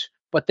 58,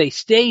 but they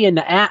stay in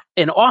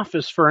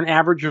office for an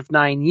average of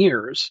 9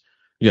 years.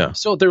 Yeah.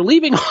 So they're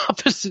leaving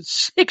office at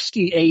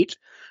 68,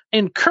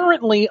 and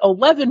currently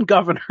 11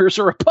 governors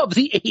are above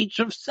the age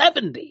of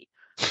 70.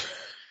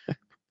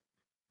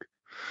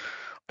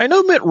 I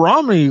know Mitt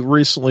Romney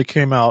recently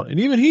came out, and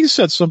even he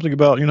said something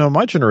about,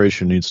 my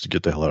generation needs to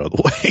get the hell out of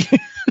the way.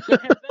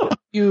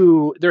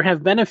 There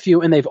have been a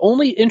few, and they've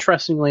only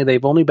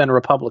been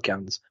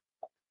Republicans.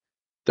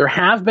 There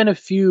have been a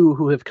few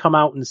who have come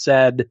out and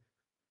said,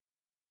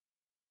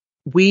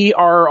 we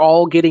are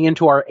all getting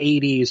into our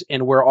 80s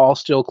and we're all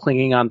still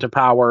clinging on to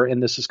power,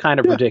 and this is kind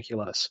of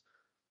ridiculous.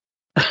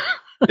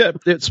 Yeah,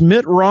 it's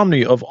Mitt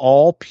Romney of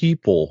all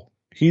people.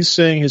 He's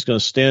saying he's going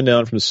to stand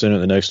down from the Senate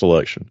in the next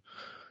election.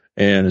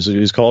 And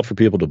he's called for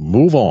people to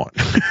move on.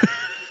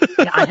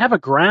 Yeah, I have a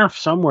graph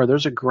somewhere.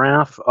 There's a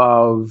graph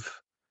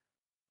of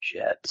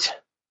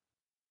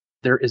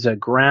There is a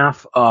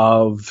graph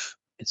of,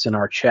 it's in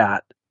our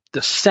chat,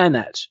 the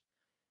Senate.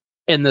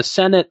 In the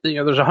Senate,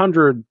 there's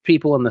 100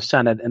 people in the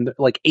Senate, and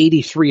like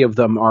 83 of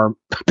them are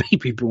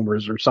baby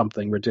boomers or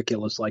something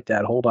ridiculous like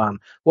that. Hold on.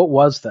 What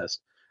was this?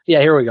 Yeah,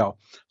 here we go.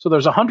 So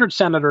there's 100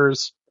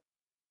 senators,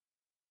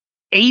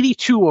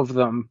 82 of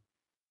them.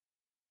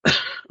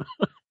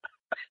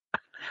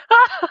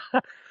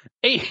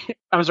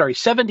 I'm sorry,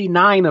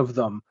 79 of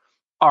them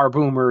are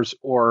boomers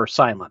or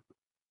silent.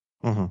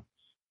 Mm-hmm.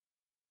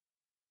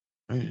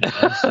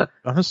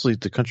 Honestly,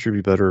 the country would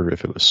be better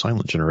if it was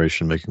silent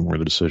generation making more of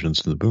the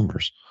decisions than the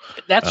boomers.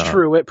 That's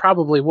true. It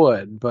probably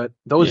would, but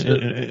those they're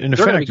going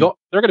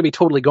to be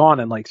totally gone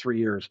in like 3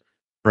 years.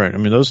 Right. I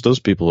mean, those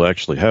people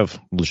actually have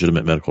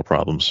legitimate medical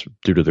problems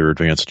due to their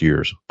advanced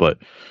years. But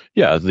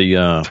yeah, they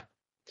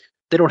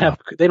don't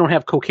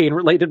have cocaine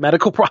related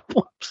medical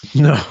problems.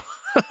 No.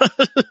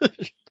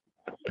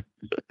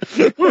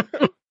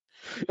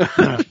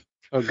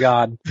 Oh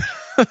God,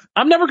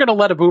 I'm never going to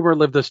let a boomer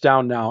live this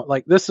down now.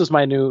 Like, this is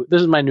my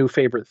new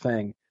favorite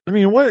thing. I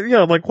mean,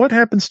 what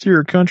happens to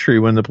your country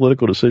when the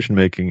political decision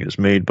making is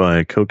made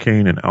by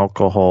cocaine and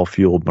alcohol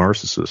fueled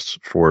narcissists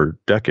for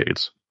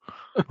decades?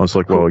 I was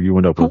like, well, you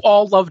end up with, who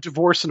all love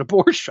divorce and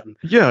abortion.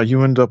 Yeah,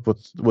 you end up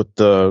with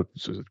the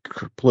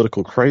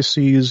political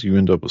crises. You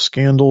end up with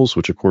scandals,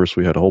 which of course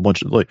we had a whole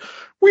bunch of, like,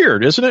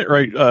 weird, isn't it?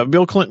 Right?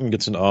 Bill Clinton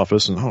gets into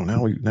office, and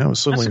now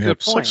suddenly we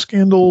have sex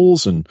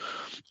scandals and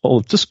all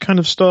of this kind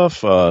of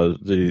stuff.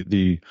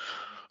 The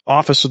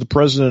office of the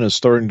president is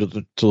starting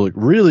to look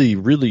really,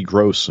 really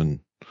gross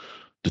and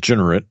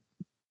degenerate.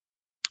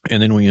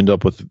 And then we end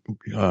up with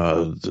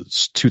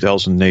the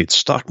 2008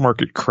 stock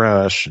market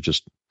crash,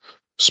 just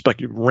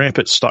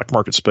rampant stock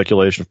market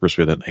speculation. Of course,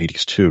 we had that in the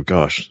 80s too.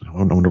 Gosh, I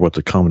wonder what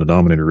the common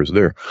denominator is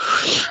there.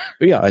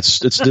 But yeah, it's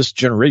this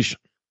generation.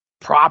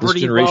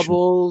 Property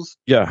bubbles.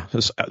 Yeah,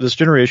 this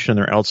generation and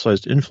their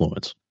outsized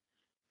influence.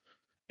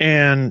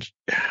 And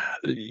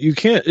you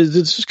can't,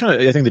 it's just kind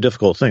of, I think, the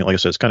difficult thing. Like I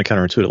said, it's kind of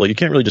counterintuitive. Like, you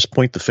can't really just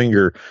point the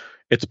finger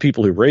at the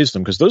people who raised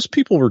them, because those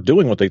people were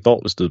doing what they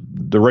thought was the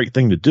right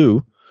thing to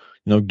do,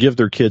 give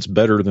their kids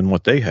better than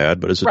what they had.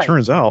 But as it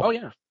turns out,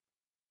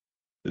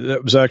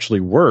 that was actually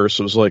worse.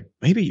 It was like,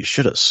 maybe you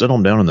should have set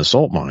them down in the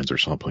salt mines or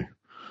something.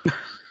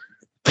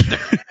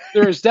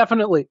 There's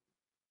definitely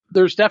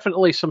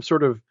some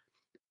sort of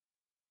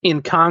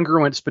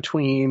incongruence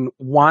between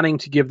wanting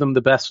to give them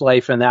the best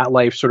life and that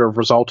life sort of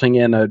resulting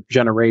in a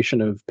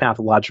generation of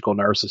pathological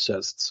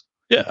narcissists.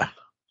 Yeah.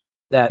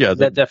 That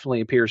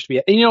definitely appears to be.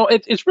 And,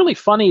 it's really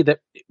funny that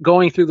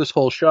going through this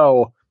whole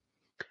show,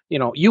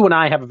 you and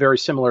I have a very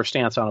similar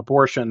stance on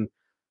abortion.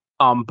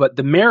 But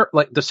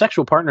the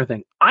sexual partner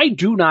thing, I'm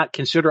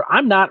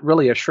not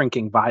really a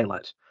shrinking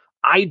violet.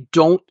 I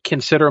don't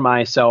consider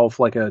myself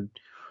like a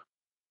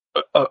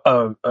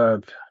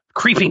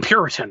creeping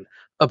Puritan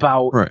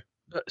about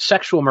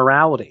sexual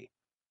morality,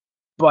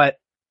 but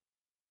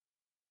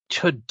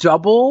to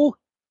double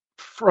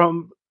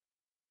from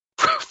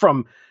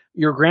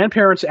your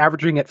grandparents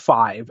averaging at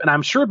 5, and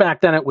I'm sure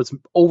back then it was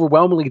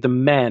overwhelmingly the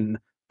men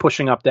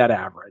pushing up that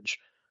average.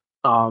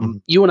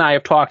 You and I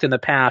have talked in the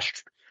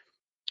past,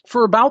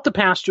 for about the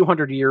past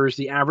 200 years,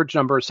 the average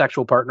number of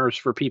sexual partners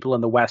for people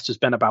in the West has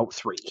been about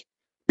 3.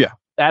 Yeah.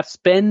 That's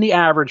been the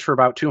average for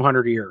about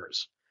 200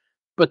 years.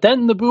 But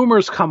then the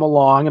boomers come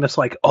along and it's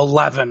like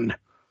 11.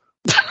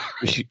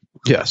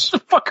 Yes.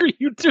 What the fuck are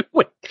you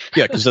doing?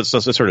 Yeah, because that's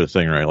the sort of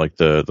thing, right? Like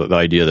the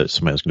idea that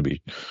somebody's going to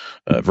be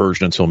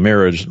virgin until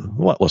marriage, a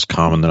lot less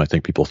common than I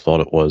think people thought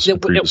it was in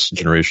previous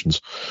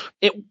generations.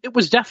 It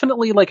was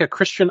definitely like a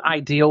Christian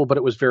ideal, but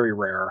it was very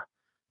rare.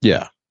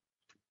 Yeah.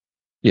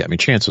 Yeah, I mean,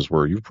 chances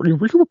were you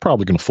were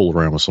probably going to fool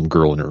around with some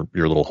girl in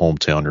your little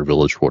hometown, your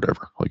village, or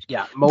whatever. Like,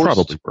 yeah,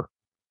 probably were.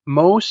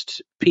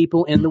 Most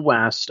people in the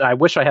West, I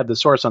wish I had the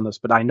source on this,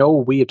 but I know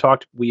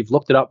we've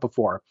looked it up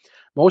before.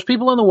 Most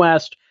people in the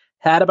West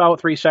had about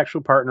 3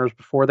 sexual partners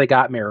before they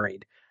got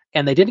married.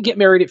 And they didn't get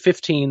married at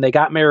 15. They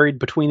got married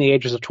between the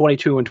ages of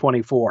 22 and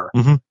 24.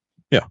 Mm-hmm.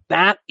 Yeah.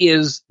 That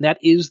is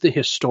the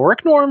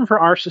historic norm for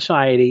our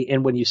society.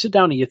 And when you sit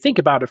down and you think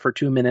about it for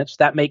 2 minutes,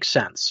 that makes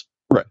sense.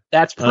 Right.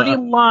 That's pretty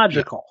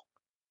logical.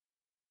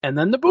 Yeah. And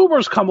then the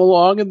boomers come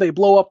along and they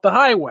blow up the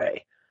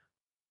highway.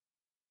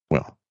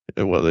 Well,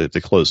 they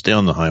closed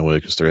down the highway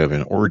because they're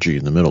having an orgy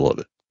in the middle of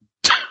it.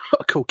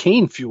 A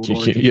cocaine-fueled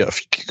orgy. Yeah,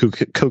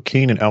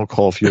 cocaine and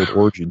alcohol-fueled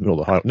orgy in the middle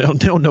of the highway.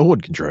 Now no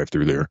one can drive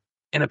through there.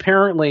 And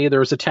apparently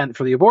there's a tent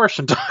for the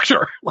abortion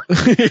doctor.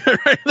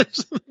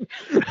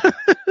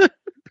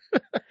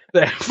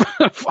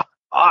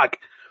 Fuck.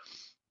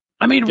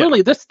 I mean,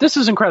 really, this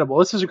is incredible.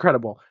 This is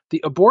incredible.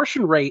 The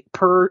abortion rate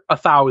per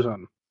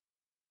 1,000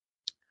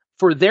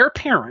 for their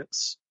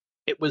parents,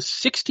 it was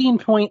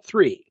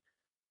 16.3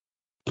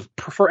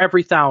 for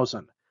every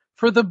 1,000.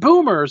 For the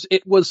boomers,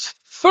 it was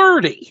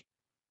 30.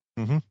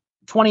 Mm-hmm.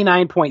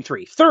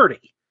 29.3. 30.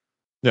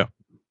 Yeah.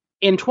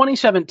 In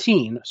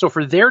 2017, so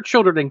for their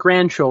children and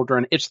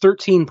grandchildren, it's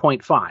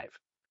 13.5.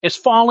 It's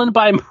fallen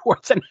by more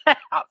than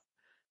half.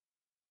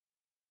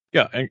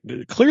 Yeah,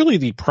 and clearly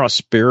the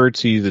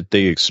prosperity that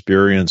they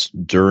experienced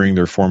during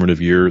their formative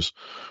years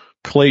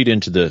played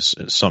into this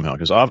somehow,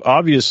 because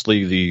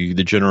obviously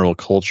the general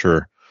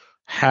culture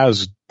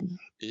has,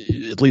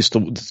 at least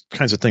the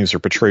kinds of things that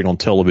are portrayed on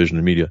television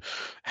and media,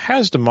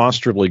 has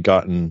demonstrably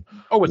gotten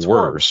worse.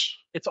 Horrible.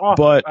 It's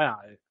awful.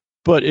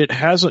 But it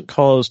hasn't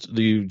caused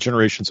the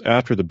generations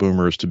after the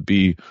boomers to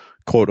be,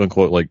 quote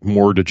unquote, like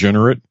more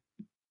degenerate.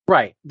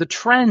 Right. The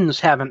trends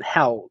haven't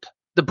held.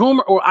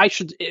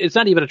 It's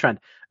not even a trend.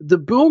 The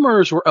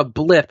boomers were a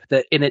blip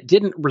and it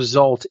didn't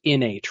result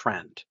in a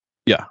trend.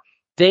 Yeah.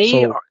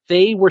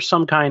 They were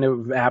some kind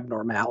of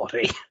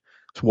abnormality.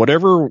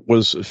 Whatever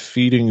was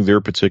feeding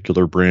their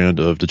particular brand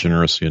of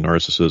degeneracy and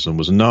narcissism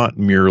was not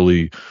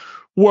merely,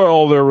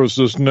 well, there was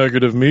this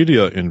negative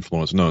media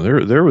influence. No,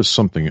 there was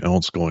something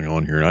else going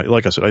on here. And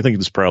like I said, I think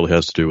this probably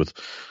has to do with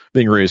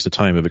being raised at a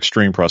time of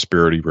extreme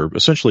prosperity, where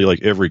essentially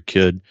like every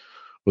kid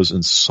was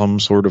in some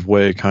sort of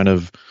way kind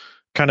of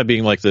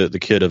being like the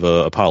kid of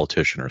a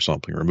politician or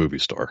something, or a movie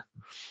star.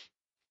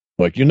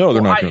 Like, they're not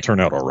going to turn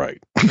out all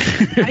right.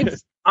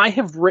 I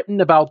have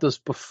written about this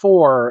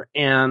before,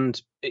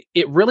 and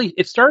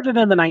it started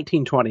in the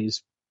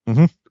 1920s,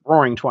 mm-hmm.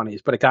 Roaring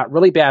 20s, but it got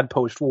really bad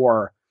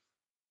post-war.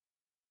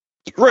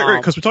 Right,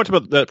 because we talked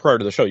about that prior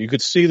to the show. You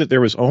could see that there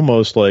was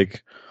almost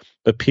like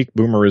a peak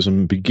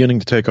boomerism beginning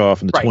to take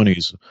off in the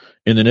 20s,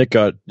 and then it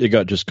got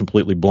just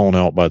completely blown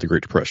out by the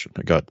Great Depression.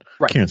 It got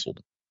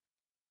canceled.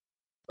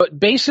 But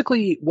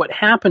basically what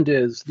happened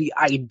is the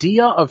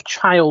idea of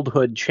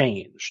childhood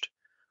changed.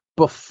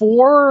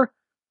 Before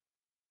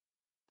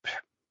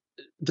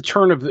the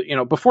turn of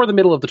before the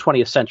middle of the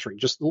 20th century,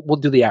 we'll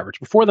do the average,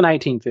 before the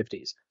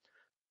 1950s,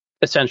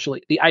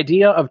 essentially, the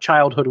idea of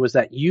childhood was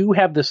that you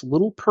have this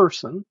little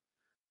person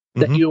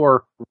that mm-hmm. you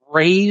are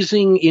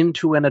raising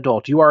into an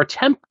adult. You are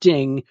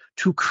attempting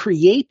to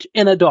create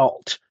an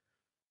adult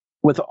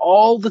with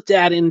all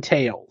that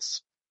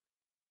entails.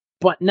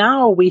 But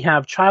now we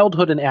have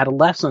childhood and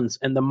adolescence,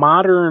 and the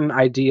modern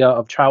idea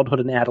of childhood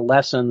and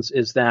adolescence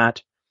is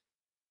that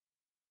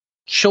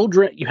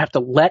children, you have to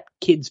let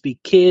kids be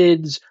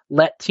kids,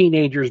 let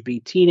teenagers be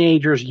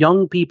teenagers.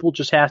 Young people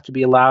just have to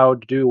be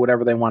allowed to do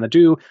whatever they want to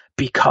do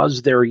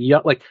because they're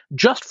young. Like,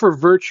 just for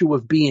virtue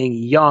of being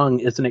young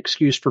is an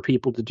excuse for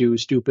people to do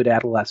stupid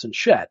adolescent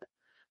shit.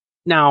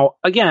 Now,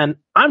 again,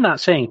 I'm not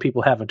saying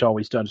people haven't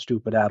always done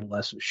stupid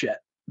adolescent shit.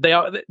 They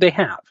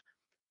have.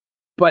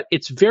 But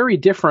it's very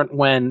different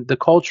when the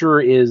culture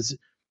is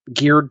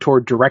geared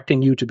toward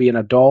directing you to be an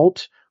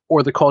adult,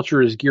 or the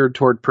culture is geared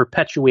toward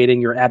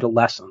perpetuating your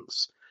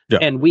adolescence. Yeah.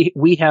 And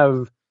we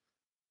have,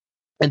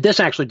 and this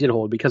actually did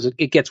hold because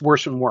it gets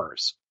worse and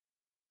worse.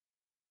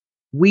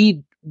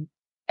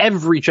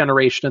 Every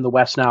generation in the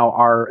West now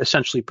are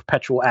essentially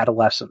perpetual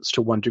adolescents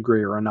to one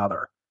degree or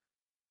another.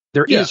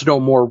 There is no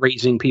more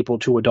raising people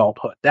to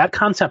adulthood. That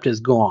concept is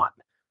gone.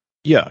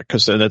 Yeah,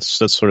 because that's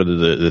sort of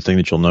the thing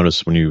that you'll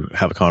notice when you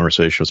have a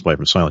conversation with somebody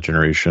from Silent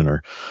Generation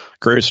or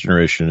Greatest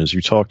Generation is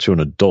you talk to an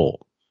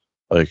adult,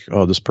 like,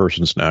 oh, this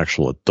person's an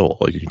actual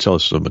adult. Like, you can tell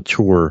it's a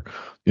mature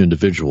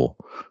individual.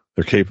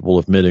 They're capable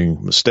of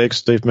admitting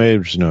mistakes they've made,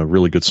 which is, a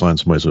really good sign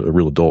somebody's a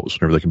real adult.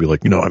 Whenever they can be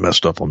like, I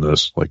messed up on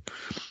this. Like,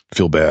 I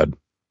feel bad.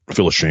 I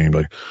feel ashamed.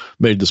 I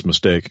made this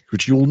mistake,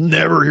 which you'll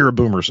never hear a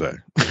boomer say.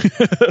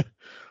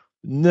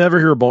 Never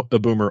hear a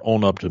boomer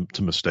own up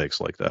to mistakes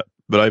like that.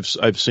 But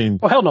I've seen.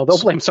 Oh, hell no, they'll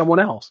blame someone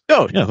else.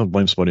 Oh yeah, they'll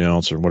blame somebody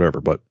else or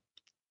whatever. But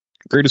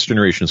Greatest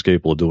Generation is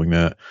capable of doing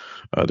that.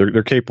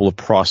 They're capable of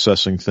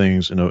processing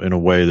things in a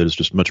way that is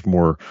just much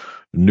more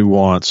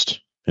nuanced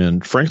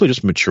and frankly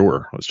just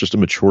mature. It's just a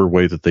mature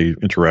way that they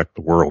interact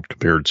with the world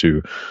compared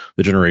to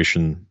the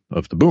generation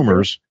of the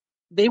boomers.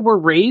 They were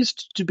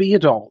raised to be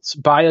adults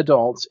by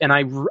adults, and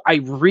I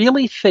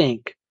really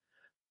think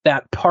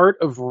that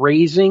part of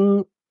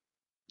raising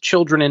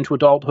children into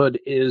adulthood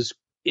is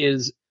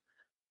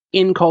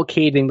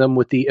inculcating them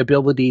with the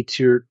ability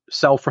to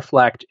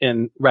self-reflect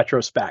and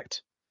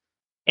retrospect.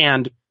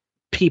 And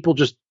people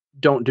just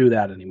don't do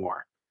that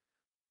anymore.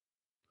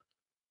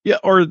 Yeah,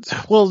 I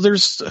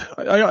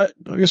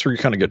guess we're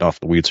kind of getting off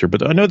the weeds here,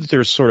 but I know that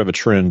there's sort of a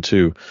trend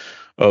too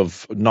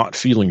of not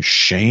feeling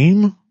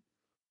shame.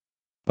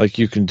 Like,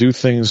 you can do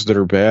things that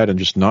are bad and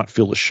just not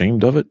feel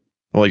ashamed of it.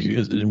 Like,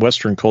 in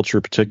Western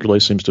culture particularly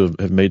seems to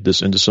have made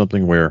this into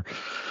something where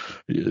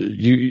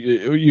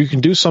you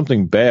can do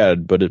something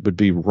bad, but it would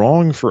be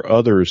wrong for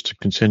others to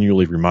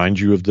continually remind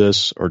you of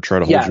this or try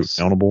to hold you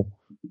accountable.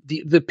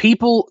 The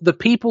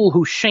people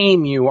who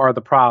shame you are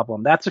the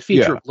problem. That's a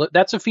feature.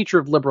 That's a feature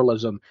of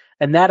liberalism,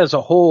 and that is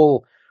a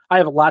whole. I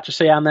have a lot to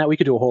say on that. We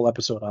could do a whole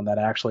episode on that.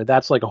 Actually,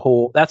 that's a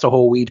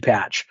whole weed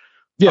patch.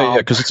 Yeah,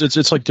 because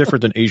it's like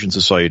different than Asian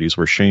societies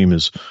where shame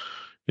is.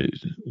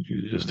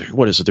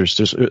 What is it?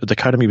 There's a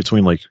dichotomy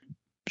between like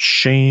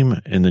shame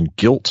and then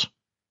guilt.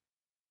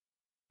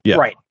 Yeah,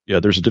 right.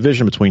 Yeah, there's a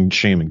division between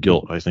shame and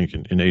guilt, I think,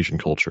 in Asian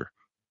culture.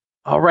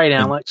 All right,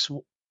 Alex,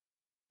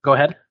 go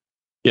ahead.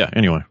 Yeah.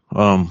 Anyway,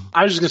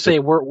 I was just gonna say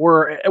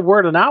we're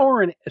at an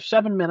hour and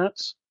 7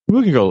 minutes.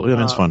 We can go.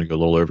 It's fun to go a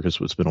little over because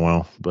it's been a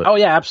while. But oh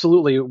yeah,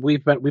 absolutely.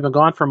 We've been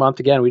gone for a month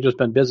again. We've just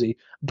been busy.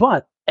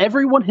 But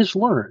everyone has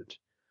learned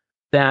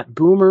that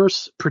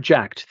boomers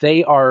project.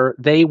 They were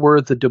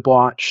the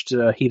debauched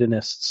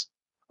hedonists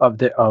of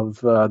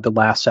the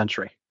last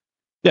century.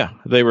 Yeah,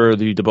 they were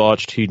the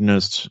debauched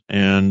hedonists,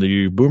 and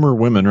the boomer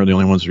women are the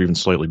only ones that are even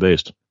slightly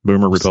based.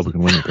 Boomer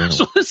Republican women, apparently.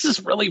 So this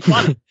is really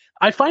funny.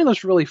 I find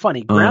this really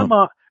funny.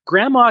 Grandma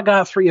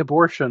got 3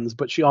 abortions,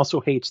 but she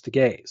also hates the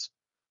gays.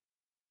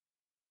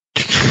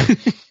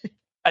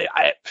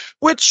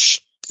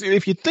 Which,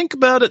 if you think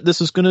about it,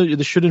 this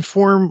should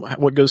inform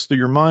what goes through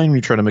your mind when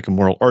you try to make a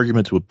moral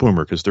argument to a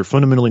boomer, because they're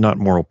fundamentally not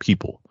moral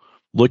people.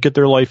 Look at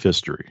their life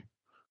history.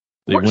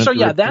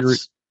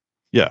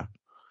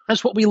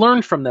 That's what we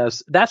learned from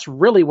this. That's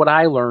really what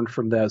I learned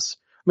from this.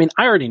 I mean,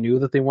 I already knew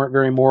that they weren't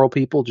very moral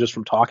people just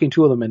from talking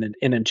to them and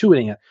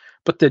intuiting it.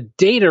 But the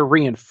data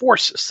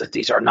reinforces that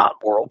these are not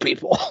moral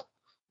people.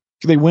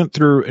 They went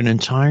through an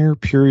entire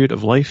period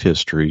of life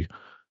history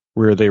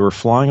where they were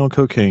flying on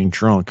cocaine,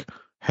 drunk,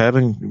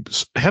 having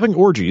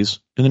orgies,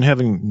 and then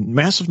having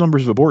massive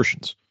numbers of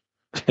abortions.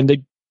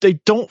 And they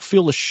don't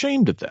feel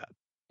ashamed of that.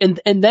 And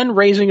then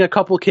raising a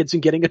couple kids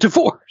and getting a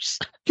divorce.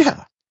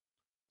 Yeah.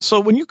 So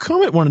when you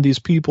come at one of these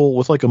people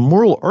with like a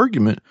moral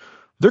argument,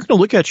 they're going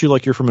to look at you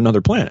like you're from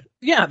another planet.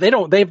 Yeah, they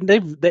don't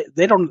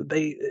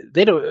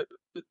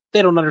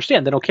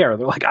understand. They don't care.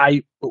 They're like,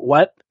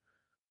 what?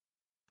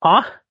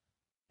 Huh?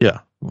 Yeah.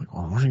 I'm like,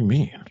 well, what do you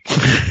mean?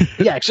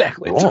 Yeah,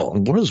 exactly.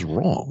 Wrong. What is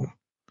wrong?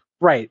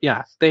 Right.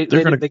 Yeah. They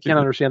can't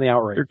understand the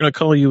outrage. They're going to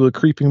call you a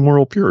creeping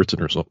moral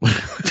Puritan or something.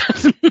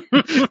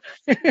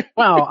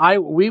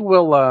 Well, we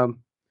will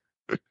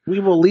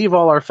leave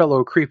all our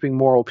fellow creeping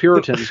moral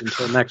Puritans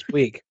until next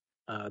week.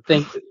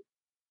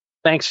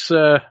 Thanks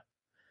for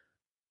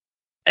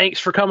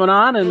coming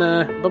on,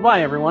 and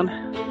bye-bye, everyone.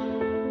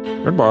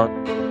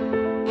 Goodbye.